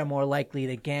 They are more likely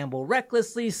to gamble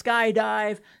recklessly,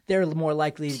 skydive. They're more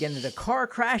likely to get into car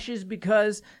crashes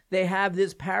because they have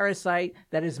this parasite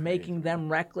that is making them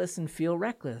reckless and feel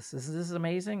reckless. This is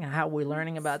amazing. How we're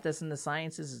learning about this in the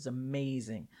sciences is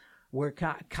amazing. We're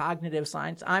cognitive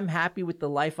science. I'm happy with the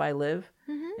life I live,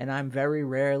 and I'm very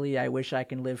rarely, I wish I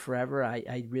can live forever.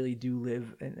 I really do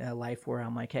live a life where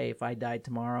I'm like, hey, if I died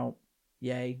tomorrow,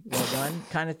 yay, well done,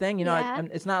 kind of thing. You know, Yeah.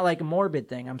 it's not like a morbid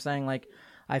thing. I'm saying like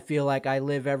I feel like I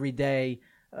live every day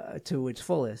to its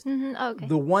fullest. Okay.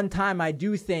 The one time I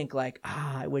do think like,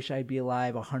 I wish I'd be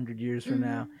alive 100 years from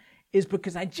now is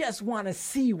because I just want to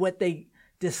see what they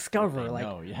discover. What they like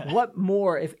know, yeah. what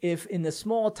more, if in the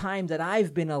small time that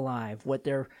I've been alive, what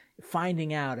they're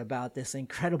finding out about this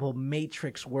incredible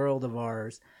matrix world of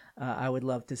ours. I would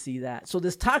love to see that. So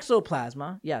this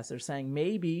toxoplasma, yes, they're saying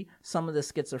maybe some of the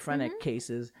schizophrenic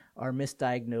cases are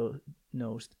misdiagnosed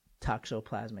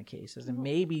toxoplasma cases. And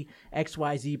maybe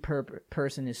XYZ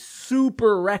person is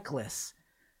super reckless.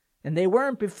 And they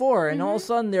weren't before. And all of a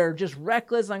sudden they're just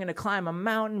reckless. I'm going to climb a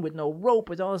mountain with no rope,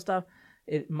 with all this stuff.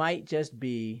 It might just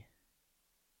be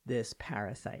this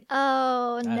parasite.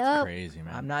 Oh, That's no. crazy,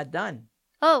 man. I'm not done.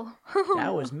 Oh.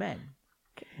 That was men.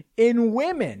 In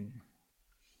women,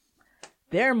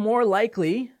 they're more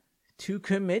likely to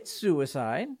commit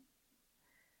suicide,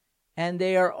 and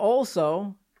they are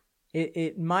also,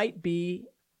 it might be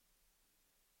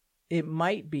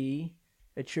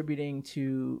attributing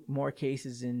to more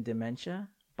cases in dementia,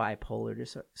 bipolar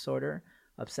disorder,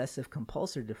 obsessive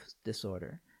compulsive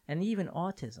disorder, and even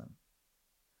autism.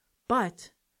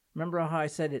 But remember how I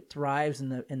said it thrives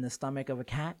in the stomach of a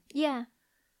cat? Yeah.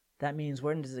 That means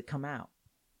when does it come out?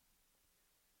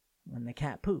 When the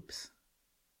cat poops.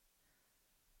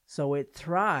 So it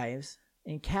thrives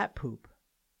in cat poop.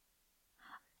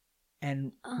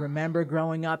 And remember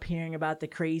growing up hearing about the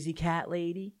crazy cat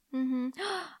lady?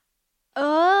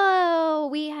 Oh,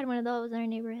 we had one of those in our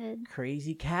neighborhood.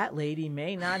 Crazy cat lady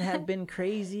may not have been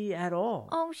crazy at all.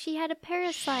 Oh, she had a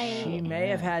parasite. She may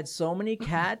have had so many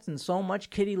cats and so much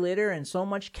kitty litter and so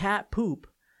much cat poop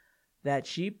that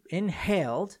she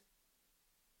inhaled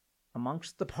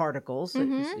amongst the particles.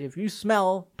 If you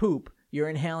smell poop, you're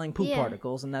inhaling poop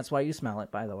particles, and that's why you smell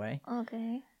it, by the way.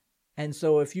 Okay. And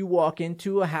so if you walk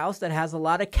into a house that has a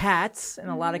lot of cats and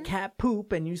a lot of cat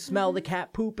poop, and you smell the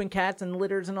cat poop and cats and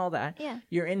litters and all that,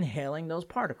 you're inhaling those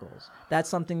particles. That's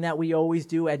something that we always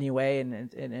do anyway, and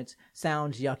it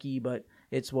sounds yucky, but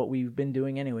it's what we've been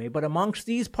doing anyway. But amongst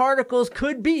these particles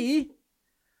could be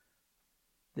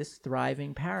this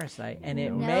thriving parasite, and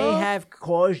it may have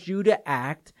caused you to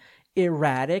act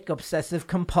erratic, obsessive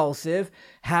compulsive,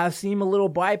 seem a little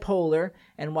bipolar,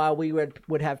 and while we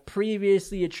would have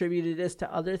previously attributed this to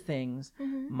other things,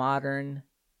 modern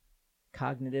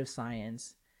cognitive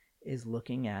science is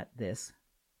looking at this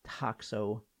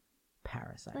toxoparasite.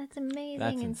 That's amazing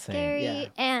That's and insane. scary. Yeah.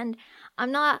 And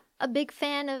I'm not a big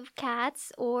fan of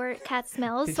cats or cat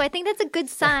smells, so I think that's a good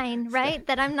sign, right?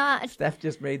 That I'm not Steph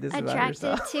just made this about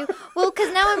attracted herself. to. Well,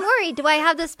 because now I'm worried. Do I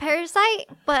have this parasite?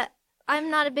 But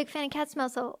I'm not a big fan of cat smell,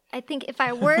 so I think if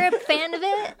I were a fan of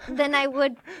it, then I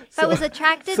would. If I was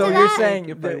attracted So to you're that, saying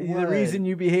If the I would. reason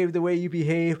you behave the way you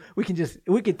behave, we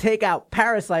could take out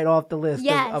parasite off the list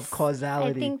yes, of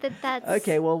causality. I think that's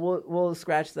Okay, well we'll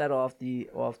scratch that off the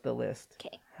list.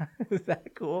 Okay. Is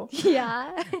that cool?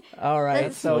 Yeah. All right.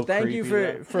 That's So so thank you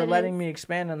creepy, for It letting is. me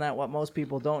expand on that. What most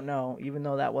people don't know, even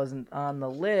though that wasn't on the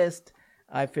list,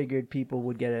 I figured people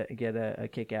would get a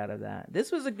kick out of that.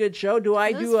 This was a good show. Do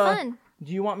It was fun.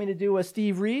 Do you want me to do a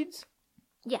Steve Reads?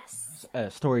 Yes.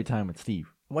 Story time with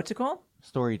Steve. What's it called?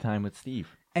 Story time with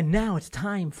Steve. And now it's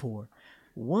time for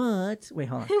Wait,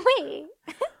 hold on. Wait.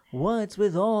 What's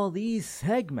with all these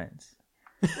segments?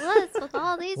 What's with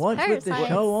all these What's parasites? with the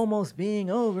show almost being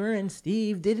over and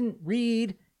Steve didn't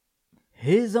read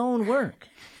his own work?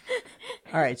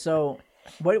 All right, so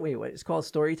wait, it's called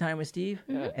Story Time with Steve?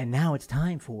 And now it's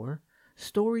time for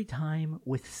Story Time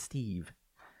with Steve.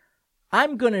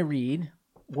 I'm going to read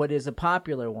what is a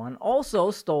popular one,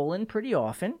 also stolen pretty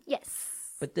often. Yes.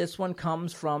 But this one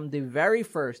comes from the very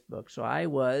first book. So I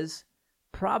was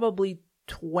probably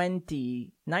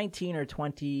 19 or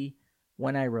 20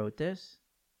 when I wrote this.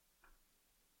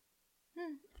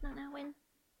 It's not now when.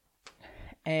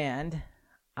 And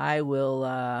I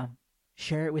will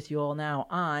share it with you all now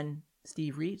on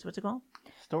Steve Reads. What's it called?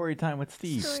 Story Time with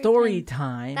Steve. Story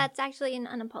Time. That's actually an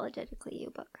Unapologetically You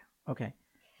book. Okay.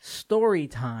 Story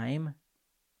Time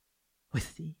with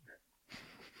Steve.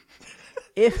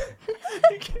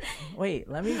 Wait,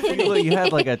 let me figure. Well, you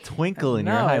had like a twinkle in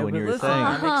your eye when you were listen, saying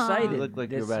I'm it. excited. You look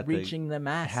like you're This about reaching to the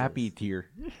masses. happy tear.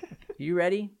 You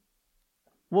ready?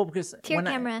 Well, because Tear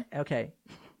camera. Okay.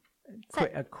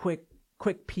 Set. A quick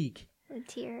peek. A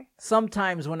tear.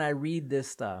 Sometimes when I read this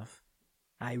stuff,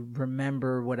 I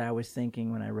remember what I was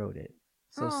thinking when I wrote it.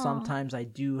 So Aw. sometimes I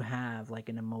do have like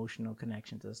an emotional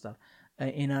connection to the stuff.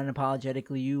 In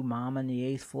Unapologetically You, Mom on the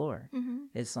Eighth Floor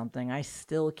is something I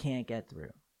still can't get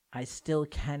through. I still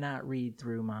cannot read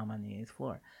through Mom on the Eighth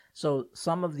Floor. So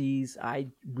some of these I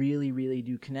really, really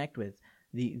do connect with.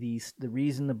 The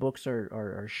reason the books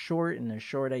are short and they're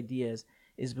short ideas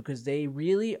is because they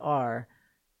really are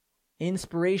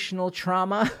inspirational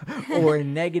trauma or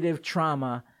negative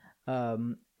trauma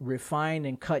refined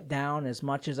and cut down as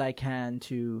much as I can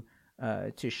to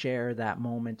share that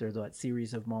moment or that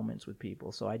series of moments with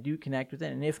people. So I do connect with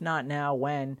it, and if not now,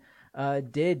 when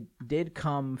did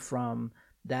come from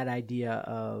that idea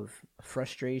of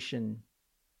frustration,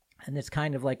 and it's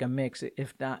kind of like a mix.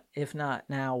 If not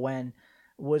now, when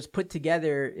was put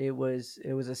together, it was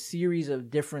a series of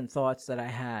different thoughts that I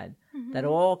had that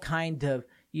all kind of,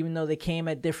 even though they came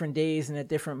at different days and at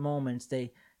different moments,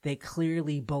 they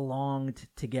clearly belonged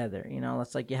together. You know,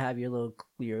 it's like you have your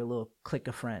little clique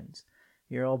of friends.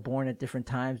 You're all born at different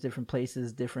times, different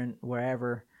places, different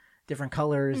wherever, different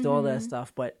colors, all that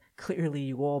stuff. But clearly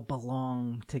you all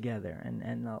belong together.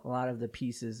 And a lot of the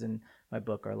pieces in my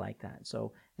book are like that.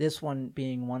 So this one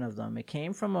being one of them, it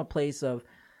came from a place of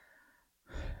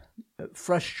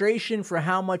frustration for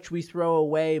how much we throw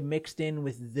away, mixed in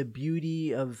with the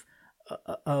beauty of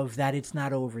that it's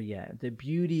not over yet. The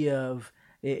beauty of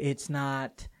it's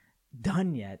not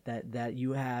done yet, that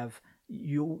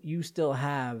you still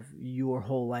have your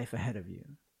whole life ahead of you.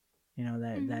 You know,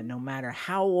 that no matter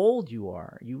how old you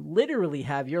are, you literally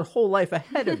have your whole life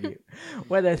ahead of you.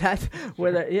 whether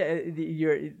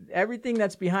everything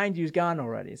that's behind you is gone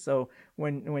already. So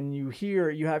when you hear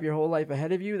you have your whole life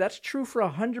ahead of you, that's true for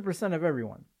 100% of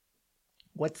everyone.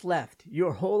 What's left,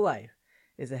 your whole life,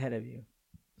 is ahead of you.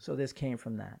 So this came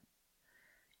from that.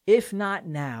 If not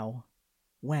now,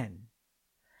 when?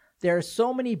 There are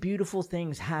so many beautiful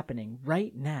things happening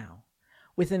right now.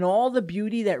 Within all the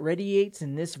beauty that radiates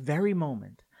in this very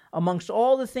moment, amongst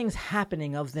all the things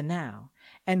happening of the now,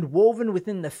 and woven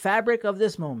within the fabric of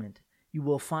this moment, you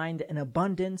will find an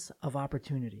abundance of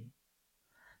opportunity.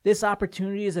 This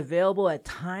opportunity is available at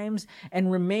times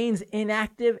and remains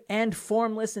inactive and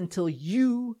formless until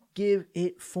you give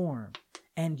it form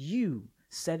and you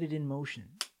set it in motion.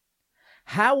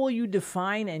 How will you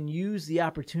define and use the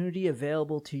opportunity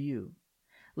available to you?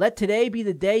 Let today be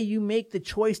the day you make the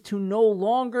choice to no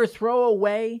longer throw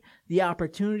away the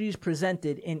opportunities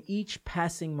presented in each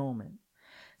passing moment.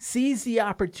 Seize the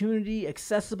opportunity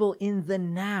accessible in the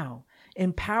now.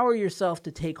 Empower yourself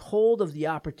to take hold of the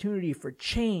opportunity for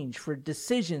change, for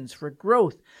decisions, for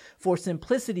growth, for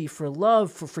simplicity, for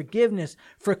love, for forgiveness,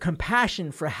 for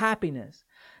compassion, for happiness.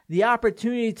 The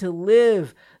opportunity to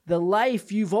live the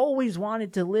life you've always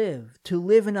wanted to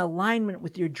live in alignment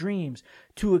with your dreams,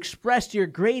 to express your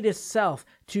greatest self,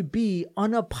 to be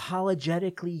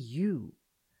unapologetically you.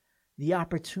 The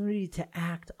opportunity to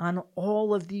act on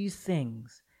all of these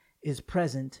things is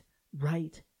present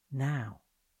right now.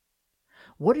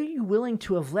 What are you willing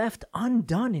to have left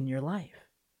undone in your life?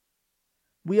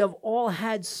 We have all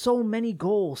had so many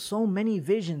goals, so many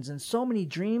visions, and so many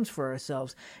dreams for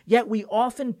ourselves, yet we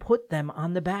often put them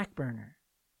on the back burner.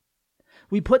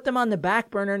 We put them on the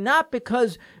back burner not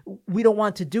because we don't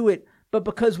want to do it, but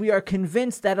because we are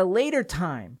convinced that a later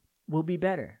time will be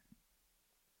better.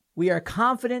 We are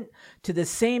confident to the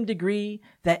same degree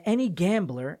that any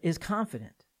gambler is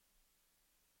confident.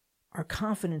 Our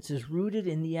confidence is rooted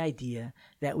in the idea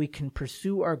that we can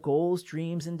pursue our goals,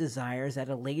 dreams, and desires at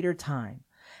a later time,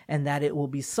 and that it will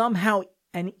be somehow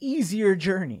an easier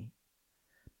journey.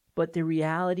 But the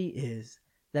reality is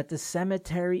that the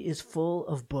cemetery is full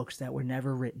of books that were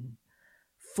never written,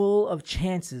 full of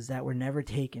chances that were never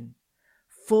taken,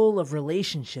 full of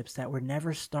relationships that were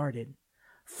never started,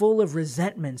 full of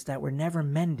resentments that were never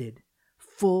mended,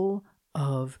 full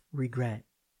of regret.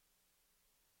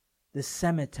 The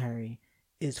cemetery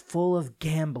is full of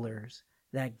gamblers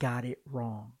that got it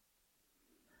wrong.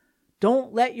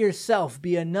 Don't let yourself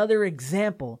be another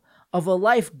example of a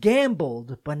life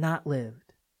gambled but not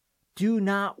lived. Do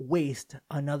not waste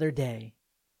another day.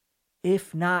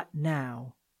 If not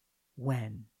now,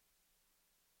 when?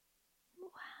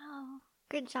 Wow.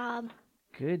 Good job.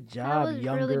 Good job, was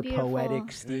younger really beautiful.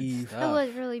 poetic Steve. stuff. That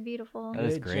was really beautiful. That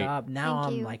is Good great. job. Now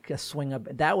Thank I'm you. like a swing up.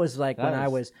 That was like That when I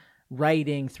was- was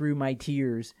writing through my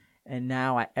tears, and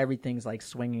now everything's like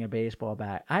swinging a baseball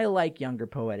bat. I like younger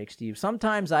poetic Steve.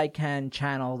 Sometimes I can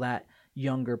channel that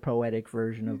younger poetic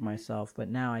version of myself, but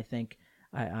now I think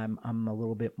I'm a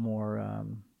little bit more.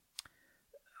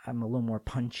 I'm a little more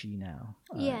punchy now.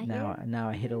 Yeah, Now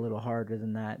I hit a little harder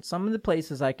than that. Some of the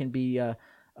places I can be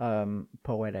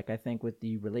poetic. I think with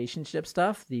the relationship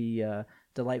stuff, the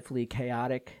delightfully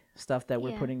chaotic stuff that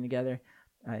we're Yeah. putting together,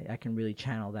 I can really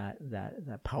channel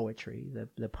that poetry,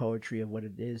 the poetry of what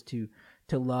it is to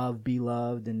love, be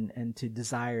loved, and to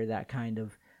desire that kind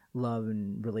of love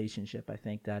and relationship. I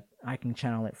think that I can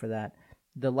channel it for that.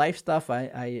 The life stuff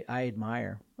I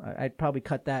admire. I'd probably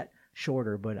cut that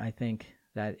shorter, but I think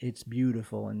that it's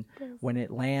beautiful, and when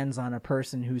it lands on a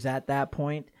person who's at that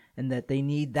point and that they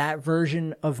need that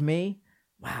version of me,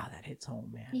 wow, that hits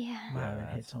home, man. Yeah. Wow,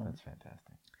 that hits home. That's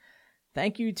fantastic.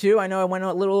 Thank you, too. I know I went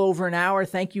a little over an hour.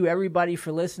 Thank you, everybody,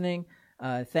 for listening.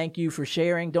 Thank you for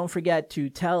sharing. Don't forget to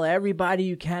tell everybody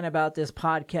you can about this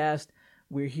podcast.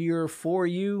 We're here for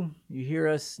you. You hear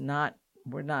us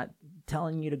we're not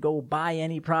telling you to go buy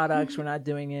any products. We're not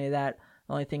doing any of that.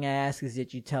 The only thing I ask is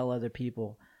that you tell other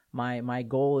people. My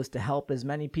goal is to help as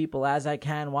many people as I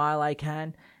can while I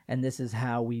can, and this is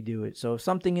how we do it. So if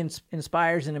something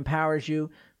inspires and empowers you,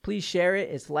 please share it.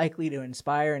 It's likely to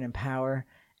inspire and empower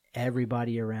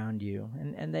everybody around you,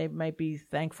 and they might be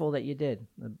thankful that you did.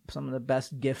 Some of the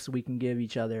best gifts we can give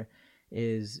each other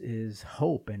is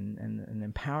hope and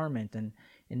empowerment, and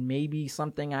maybe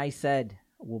something I said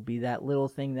will be that little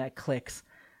thing that clicks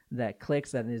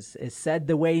that is said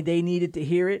the way they needed to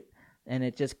hear it, and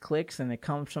it just clicks, and it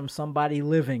comes from somebody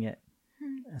living it.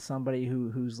 Somebody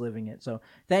who's living it. So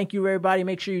thank you, everybody.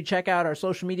 Make sure you check out our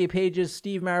social media pages.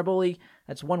 Steve Maraboli,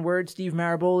 that's one word, Steve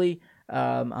Maraboli,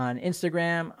 on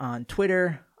Instagram, on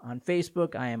Twitter, on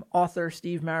Facebook. I am author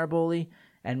Steve Maraboli.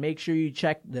 And make sure you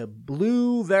check the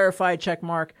blue verified check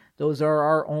mark. Those are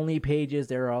our only pages.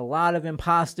 There are a lot of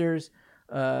imposters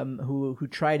who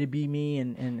try to be me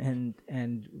and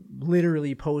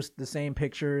literally post the same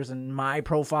pictures and my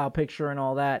profile picture and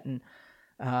all that. And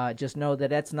just know that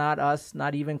that's not us,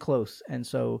 not even close. And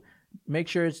so make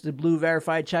sure it's the blue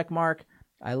verified check mark.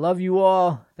 I love you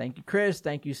all. Thank you, Chris.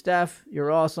 Thank you, Steph.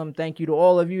 You're awesome. Thank you to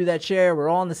all of you that share. We're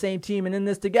all on the same team and in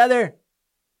this together.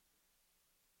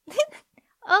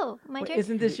 Oh, my Wait, turn.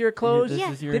 isn't this your close? This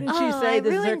Yeah. is your... Didn't she Oh, say I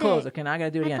this is her ruined close? it. Okay, now I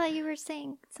gotta do it I again. thought you were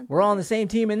saying something. We're all on the same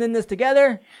team and in this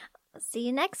together. See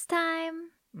you next time.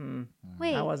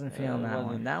 Wait. I wasn't feeling that wasn't-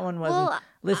 one. That one wasn't. Well,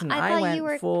 Listen, I I thought went you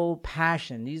were- full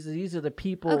passion. These are the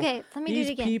people. Okay, let me do it These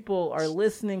again. people are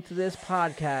listening to this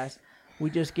podcast. We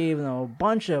just gave them a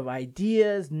bunch of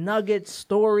ideas, nuggets,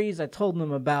 stories. I told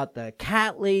them about the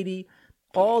cat lady,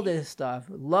 all this stuff.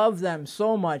 Love them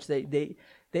so much. They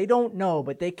don't know,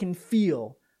 but they can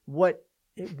feel what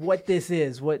this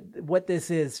is, what this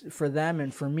is for them,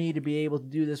 and for me to be able to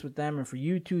do this with them, and for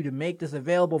you two to make this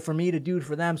available for me to do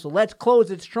for them. So let's close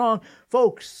it strong,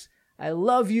 folks. I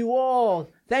love you all.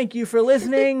 Thank you for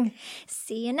listening.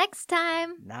 See you next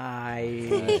time.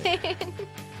 Nice.